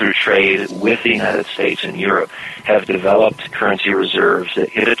economies, through trade with the United States and Europe, have developed currency reserves that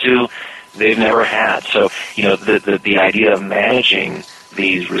hitherto they've never had. So, the idea of managing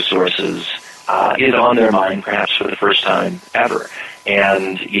these resources is on their mind perhaps for the first time ever.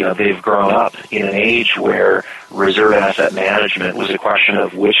 And, they've grown up in an age where reserve asset management was a question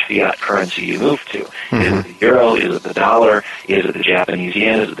of which fiat currency you moved to. Is it the euro? Is it the dollar? Is it the Japanese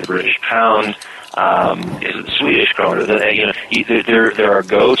yen? Is it the British pound? Is it the Swedish krona? There are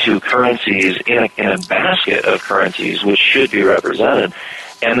go-to currencies in a basket of currencies which should be represented.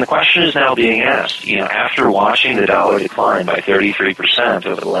 And the question is now being asked, after watching the dollar decline by 33%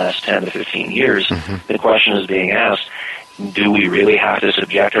 over the last 10 to 15 years, the question is being asked, do we really have to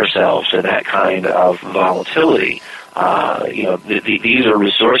subject ourselves to that kind of volatility? These are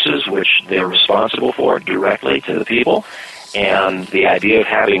resources which they're responsible for directly to the people, and the idea of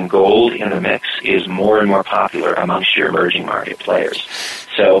having gold in the mix is more and more popular amongst your emerging market players.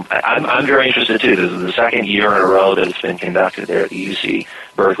 So I'm very interested, too. This is the second year in a row that it's been conducted there at the UC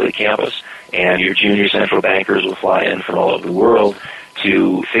Berkeley campus, and your junior central bankers will fly in from all over the world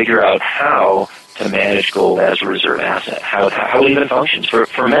to figure out how to manage gold as a reserve asset, how it even functions.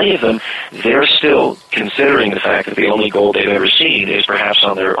 For many of them, they're still considering the fact that the only gold they've ever seen is perhaps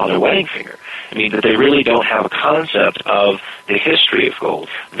on their wedding finger. I mean, that they really don't have a concept of the history of gold,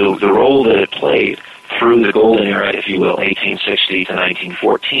 the role that it played through the golden era, if you will, 1860 to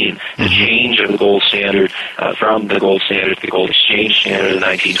 1914, the change of the gold standard from the gold standard to the gold exchange standard in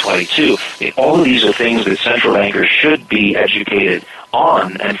 1922. All of these are things that central bankers should be educated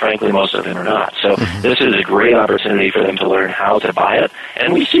on, and frankly, most of them are not. So this is a great opportunity for them to learn how to buy it,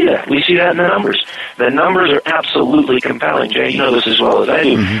 and we see that. We see that in the numbers. The numbers are absolutely compelling. Jay, you know this as well as I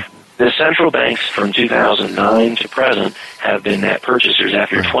do. The central banks from 2009 to present have been net purchasers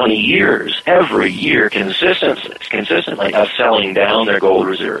after 20 years, every year consistently of selling down their gold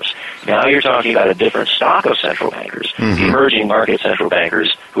reserves. Now you're talking about a different stock of central bankers, the emerging market central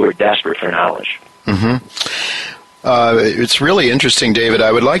bankers who are desperate for knowledge. It's really interesting, David.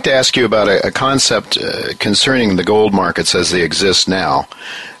 I would like to ask you about a concept concerning the gold markets as they exist now.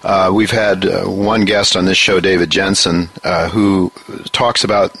 We've had one guest on this show, David Jensen, who talks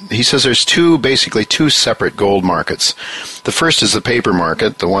about, he says there's basically two separate gold markets. The first is the paper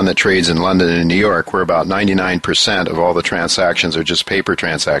market, the one that trades in London and New York, where about 99% of all the transactions are just paper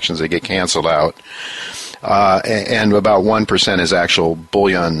transactions. They get canceled out. And about 1% is actual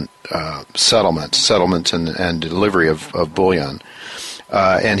bullion settlement and delivery of bullion.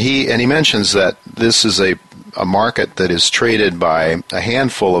 And he mentions that this is a market that is traded by a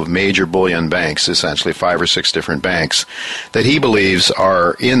handful of major bullion banks, essentially 5 or 6 different banks, that he believes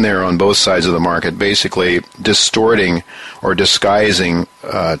are in there on both sides of the market, basically distorting or disguising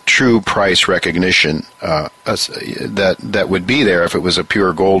true price recognition that would be there if it was a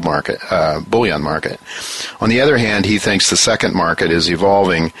pure gold market, bullion market. On the other hand, he thinks the second market is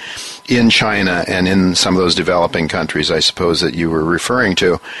evolving in China and in some of those developing countries, I suppose, that you were referring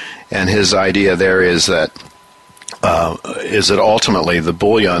to. And his idea there is that ultimately the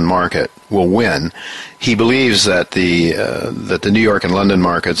bullion market will win. He believes that the New York and London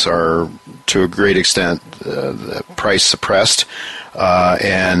markets are, to a great extent, price suppressed,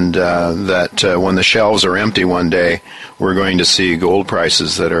 and that when the shelves are empty one day, we're going to see gold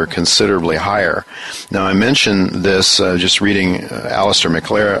prices that are considerably higher. Now, I mentioned this just reading Alistair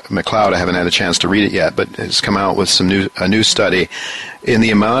McLeod. I haven't had a chance to read it yet, but it's come out with a new study in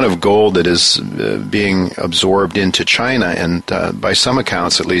the amount of gold that is being absorbed into China, and by some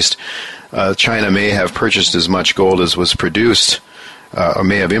accounts, at least, China may have purchased as much gold as was produced, or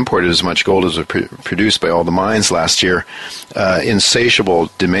may have imported as much gold as was produced by all the mines last year. Insatiable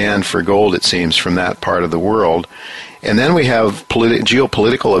demand for gold, it seems, from that part of the world. And then we have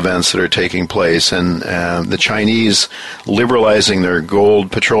geopolitical events that are taking place, and the Chinese liberalizing their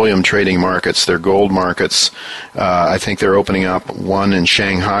gold petroleum trading markets, their gold markets. I think they're opening up one in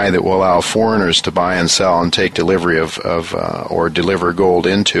Shanghai that will allow foreigners to buy and sell and take delivery of or deliver gold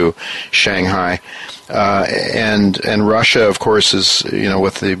into Shanghai. And Russia, of course, is,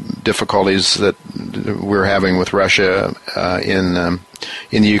 with the difficulties that we're having with Russia in the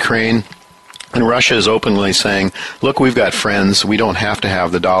Ukraine. And Russia is openly saying, look, we've got friends. We don't have to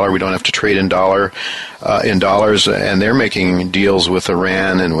have the dollar. We don't have to trade in dollars. And they're making deals with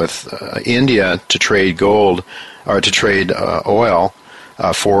Iran and with India to trade gold or to trade oil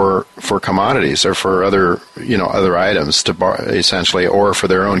for commodities or for other items essentially, or for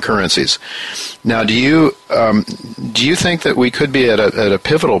their own currencies. Now, do you think that we could be at a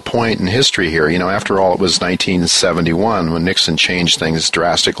pivotal point in history here? After all, it was 1971 when Nixon changed things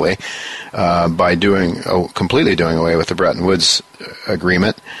drastically by completely doing away with the Bretton Woods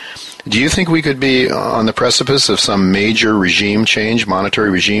agreement. Do you think we could be on the precipice of some major regime change,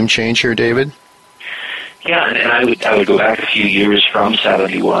 monetary regime change here, David? Yeah, and I would go back a few years from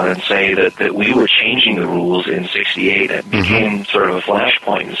 71 and say that we were changing the rules in 68. It became sort of a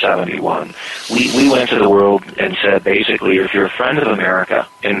flashpoint in 71. We went to the world and said, basically, if you're a friend of America,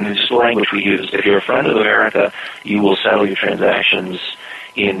 and this is the language we used, if you're a friend of America, you will settle your transactions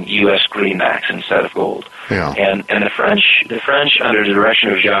in U.S. greenbacks instead of gold. Yeah. And the French, under the direction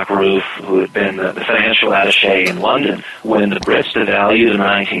of Jacques Rouff, who had been the financial attaché in London, when the Brits devalued in the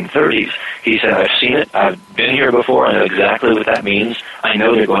 1930s, he said, I've seen it, I've been here before, I know exactly what that means, I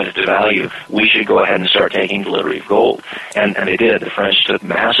know they're going to devalue, we should go ahead and start taking delivery of gold. And they did. The French took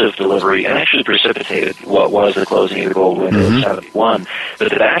massive delivery and actually precipitated what was the closing of the gold window in 71. But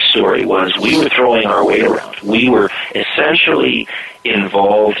the backstory was we were throwing our weight around. We were essentially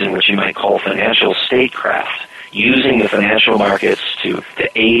involved in what you might call financial statecraft, using the financial markets to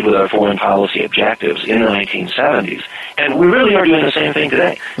aid with our foreign policy objectives in the 1970s. And we really are doing the same thing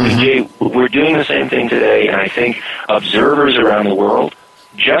today. Jay, we're doing the same thing today, and I think observers around the world,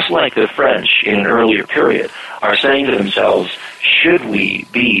 just like the French in an earlier period, are saying to themselves, should we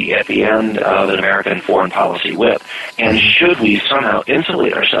be at the end of an American foreign policy whip? And should we somehow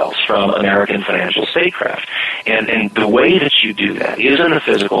insulate ourselves from American financial statecraft? And the way that you do that is in the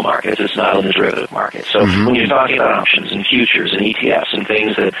physical markets. It's not in the derivative market. So when you're talking about options and futures and ETFs and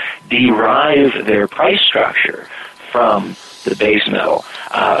things that derive their price structure from the base metal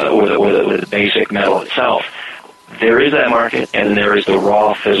or the basic metal itself, there is that market, and there is the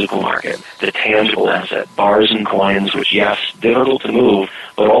raw physical market, the tangible asset, bars and coins, which, yes, difficult to move,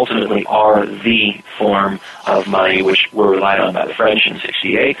 but ultimately are the form of money which were relied on by the French in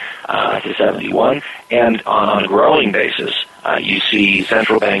 68 to 71. And on a growing basis, you see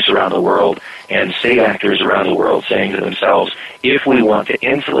central banks around the world and state actors around the world saying to themselves, if we want to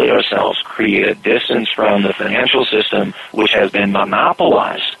insulate ourselves, create a distance from the financial system which has been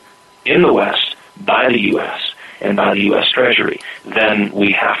monopolized in the West by the U.S., and by the U.S. Treasury, then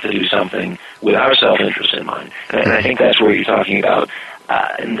we have to do something with our self-interest in mind. And I think that's where you're talking about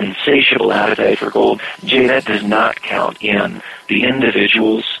an insatiable appetite for gold. Jay, that does not count in the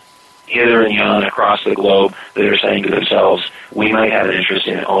individuals hither and yon across the globe that are saying to themselves, we might have an interest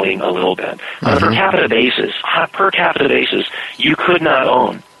in owning a little bit. On a per capita basis, you could not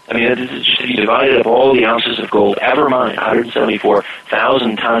own. I mean, this is just if you divided up all the ounces of gold ever mined,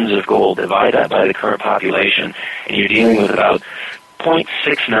 174,000 tons of gold, divide that by the current population, and you're dealing with about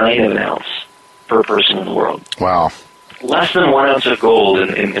 0.69 of an ounce per person in the world. Wow. Less than 1 ounce of gold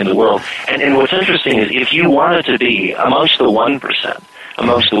in the world. And what's interesting is if you wanted to be amongst the 1%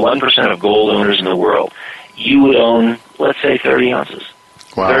 of gold owners in the world, you would own, let's say, 30 ounces.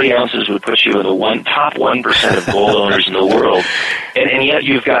 Wow. 30 ounces would put you in the top 1% of gold owners in the world. And yet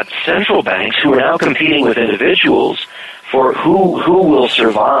you've got central banks who are now competing with individuals for who will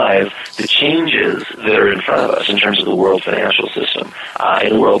survive the changes that are in front of us in terms of the world financial system,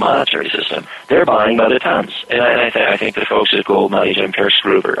 in the world monetary system. They're buying by the tons. And I think the folks at Gold Money, Jim Pierce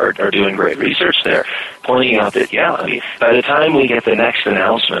Group, are doing great research there, pointing out that, by the time we get the next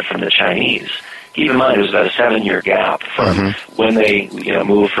announcement from the Chinese, keep in mind, it was about a 7-year gap from when they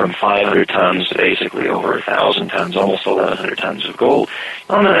moved from 500 tons to basically over 1,000 tons, almost 1,100 tons of gold.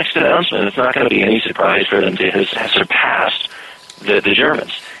 On the next announcement, it's not going to be any surprise for them to have surpassed the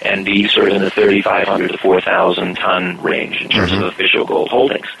Germans and be sort of in the 3,500 to 4,000 ton range in terms of official gold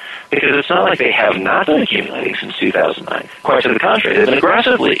holdings. Because it's not like they have not been accumulating since 2009. Quite to the contrary, they've been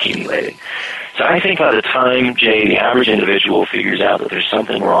aggressively accumulating. So I think by the time, Jay, the average individual figures out that there's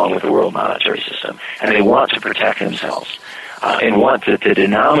something wrong with the world monetary system, and they want to protect themselves, and want to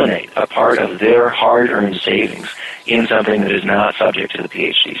denominate a part of their hard-earned savings in something that is not subject to the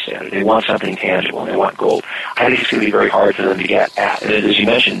PhD standard. They want something tangible, and they want gold. I think it's going to be very hard for them to get at. And as you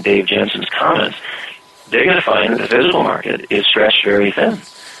mentioned, Dave Jensen's comments, they're going to find that the physical market is stretched very thin.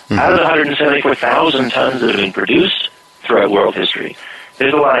 Out of the 174,000 tons that have been produced throughout world history,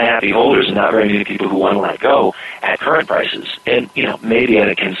 there's a lot of happy holders and not very many people who want to let go at current prices. And, maybe at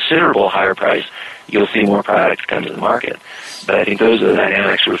a considerable higher price, you'll see more products come to the market. But I think those are the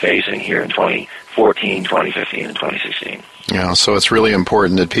dynamics we're facing here in 2014, 2015, and 2016. Yeah, so it's really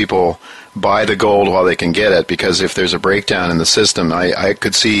important that people buy the gold while they can get it, because if there's a breakdown in the system, I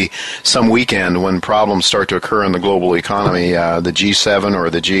could see some weekend when problems start to occur in the global economy, the G7 or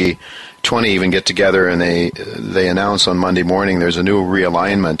the G20 even get together and they announce on Monday morning there's a new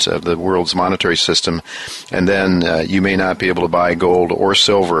realignment of the world's monetary system, and then you may not be able to buy gold or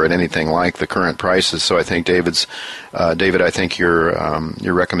silver at anything like the current prices. So I think David, I think your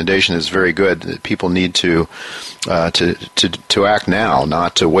recommendation is very good. People need to act now,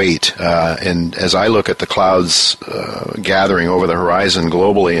 not to wait. And as I look at the clouds gathering over the horizon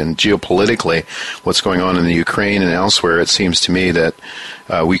globally and geopolitically, what's going on in the Ukraine and elsewhere, it seems to me that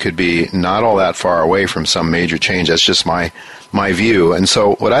we could be not all that far away from some major change. That's just my view. And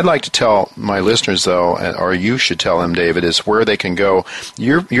so what I'd like to tell my listeners, though, or you should tell them, David, is where they can go.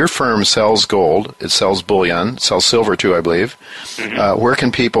 Your firm sells gold. It sells bullion. It sells silver, too, I believe. Where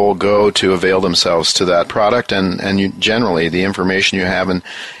can people go to avail themselves to that product and generally the information you have, and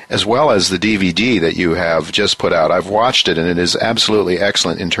as well as the DVD that you have just put out? I've watched it, and it is absolutely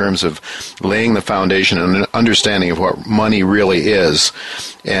excellent in terms of laying the foundation and an understanding of what money really is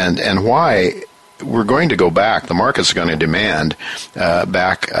and why we're going to go back. The market's going to demand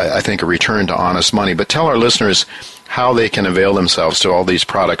back, I think, a return to honest money. But tell our listeners how they can avail themselves to all these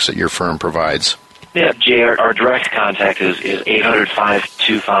products that your firm provides. Yeah, Jay, our direct contact is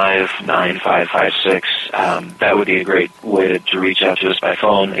 800-525-9556. That would be a great way to reach out to us by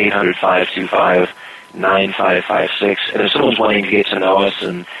phone, 800-525-9556. And if someone's wanting to get to know us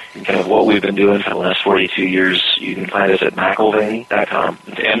and kind of what we've been doing for the last 42 years, you can find us at McIlvaney.com.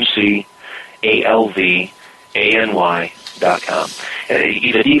 It's McAlvany.com.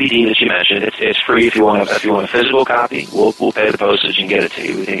 The DVD that you mentioned, it's free if you want a physical copy. We'll pay the postage and get it to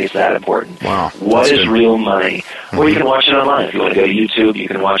you. We think it's that important. Wow. What is real money? Or you can watch it online. If you want to go to YouTube, you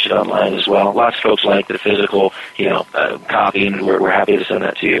can watch it online as well. Lots of folks like the physical, copy, and we're happy to send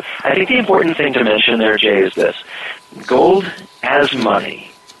that to you. I think the important thing to mention there, Jay, is this. Gold as money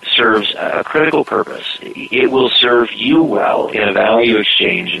serves a critical purpose. It will serve you well in a value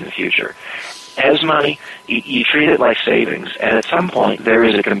exchange in the future. As money, you treat it like savings, and at some point there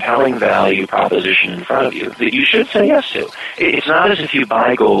is a compelling value proposition in front of you that you should say yes to. It's not as if you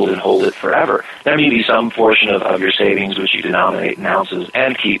buy gold and hold it forever. There may be some portion of your savings which you denominate in ounces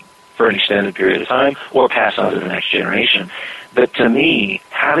and keep for an extended period of time or pass on to the next generation. But to me,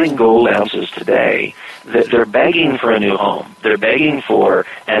 having gold ounces today, they're begging for a new home. They're begging for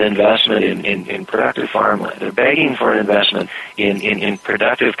an investment in productive farmland. They're begging for an investment in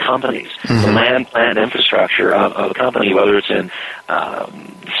productive companies. Mm-hmm. The land, plant, infrastructure of a company, whether it's in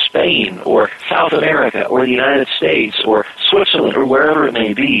Spain or South America or the United States or Switzerland or wherever it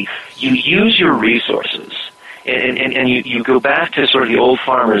may be, you use your resources. And you go back to sort of the old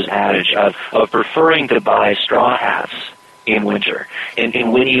farmer's adage of preferring to buy straw hats in winter.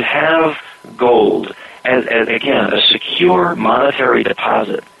 And when you have gold as again, a secure monetary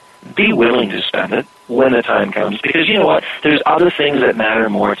deposit, be willing to spend it when the time comes, because you know what? There's other things that matter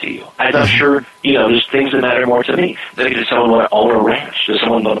more to you. I'm not sure, there's things that matter more to me. Does someone want to own a ranch? Does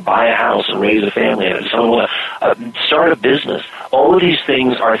someone want to buy a house and raise a family? Does someone want to start a business? All of these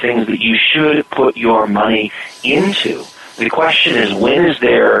things are things that you should put your money into. The question is, when is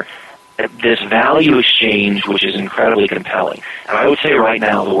there this value exchange which is incredibly compelling? And I would say right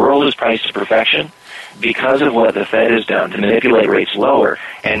now, the world is priced to perfection because of what the Fed has done to manipulate rates lower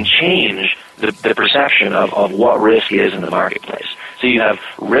and change the perception of what risk is in the marketplace. So you have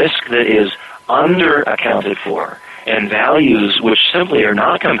risk that is under-accounted for and values which simply are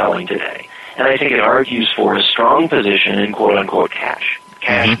not compelling today. And I think it argues for a strong position in quote-unquote cash.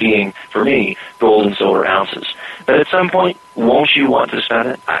 Cash being, for me, gold and silver ounces. But at some point, won't you want to spend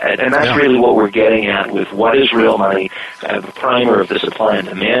it? And that's really what we're getting at with what is real money, the primer of the supply and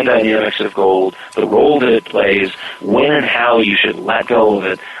demand dynamics of gold, the role that it plays, when and how you should let go of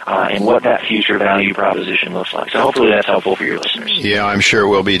it, and what that future value proposition looks like. So hopefully that's helpful for your listeners. Yeah, I'm sure it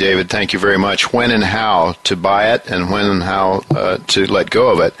will be, David. Thank you very much. When and how to buy it and when and how to let go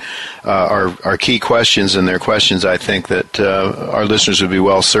of it are key questions, and they're questions I think that our listeners would be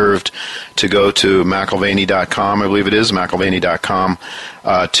well served to go to McAlvany.com, I believe it is, McAlvany.com,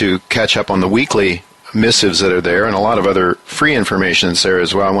 to catch up on the weekly missives that are there and a lot of other free information that's there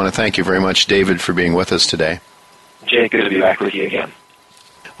as well. I want to thank you very much, David, for being with us today. Jay, good to be back with you again.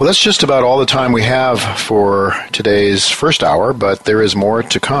 Well, that's just about all the time we have for today's first hour, but there is more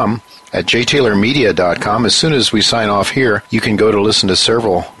to come at jtaylormedia.com. As soon as we sign off here, you can go to listen to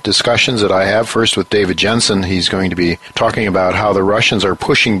several discussions that I have. First with David Jensen. He's going to be talking about how the Russians are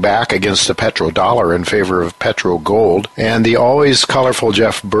pushing back against the petrodollar in favor of petrogold. And the always colorful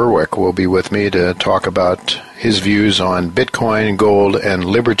Jeff Berwick will be with me to talk about his views on Bitcoin, gold, and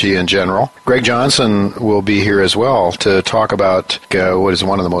liberty in general. Greg Johnson will be here as well to talk about what is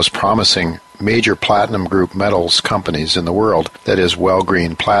one of the most promising major platinum group metals companies in the world, that is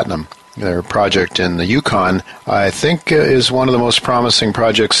Wellgreen Platinum. Their project in the Yukon, I think, is one of the most promising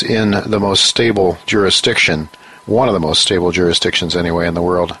projects in the most stable jurisdiction. One of the most stable jurisdictions, anyway, in the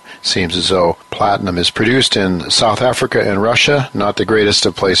world. Seems as though platinum is produced in South Africa and Russia, not the greatest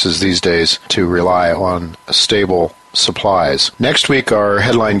of places these days to rely on stable supplies. Next week, our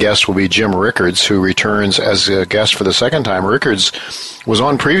headline guest will be Jim Rickards, who returns as a guest for the second time. Rickards was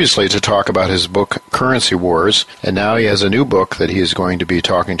on previously to talk about his book, Currency Wars, and now he has a new book that he is going to be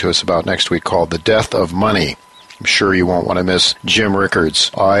talking to us about next week called The Death of Money. I'm sure you won't want to miss Jim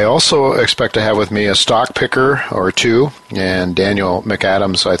Rickards. I also expect to have with me a stock picker or two, and Daniel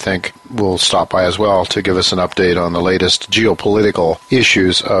McAdams, I think, will stop by as well to give us an update on the latest geopolitical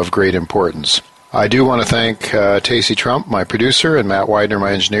issues of great importance. I do want to thank Tacey Trump, my producer, and Matt Widener,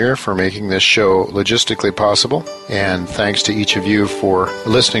 my engineer, for making this show logistically possible. And thanks to each of you for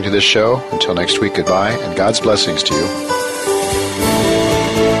listening to this show. Until next week, goodbye, and God's blessings to you.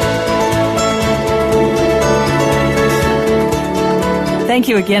 Thank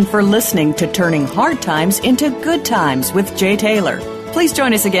you again for listening to Turning Hard Times into Good Times with Jay Taylor. Please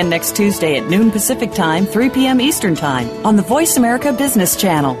join us again next Tuesday at noon Pacific Time, 3 p.m. Eastern Time on the Voice America Business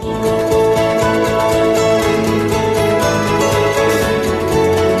Channel.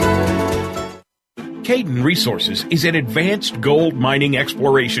 Cayden Resources is an advanced gold mining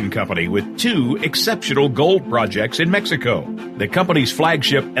exploration company with 2 exceptional gold projects in Mexico. The company's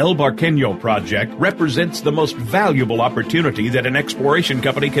flagship El Barqueño project represents the most valuable opportunity that an exploration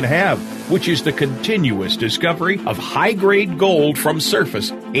company can have, which is the continuous discovery of high-grade gold from surface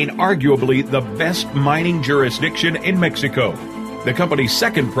in arguably the best mining jurisdiction in Mexico. The company's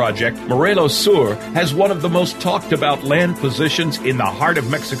second project, Morelos Sur, has one of the most talked about land positions in the heart of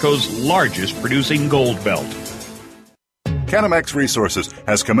Mexico's largest producing gold belt. Canamex Resources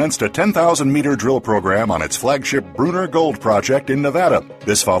has commenced a 10,000-meter drill program on its flagship Bruner Gold Project in Nevada.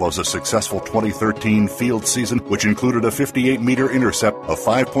 This follows a successful 2013 field season, which included a 58-meter intercept of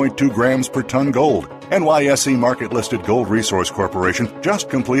 5.2 grams per ton gold. NYSE market-listed Gold Resource Corporation just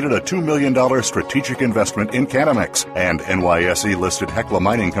completed a $2 million strategic investment in Canamex, and NYSE-listed Hecla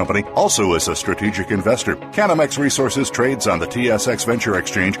Mining Company also is a strategic investor. Canamex Resources trades on the TSX Venture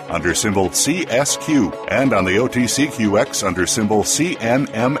Exchange under symbol CSQ and on the OTCQX under symbol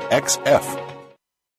CNMXF.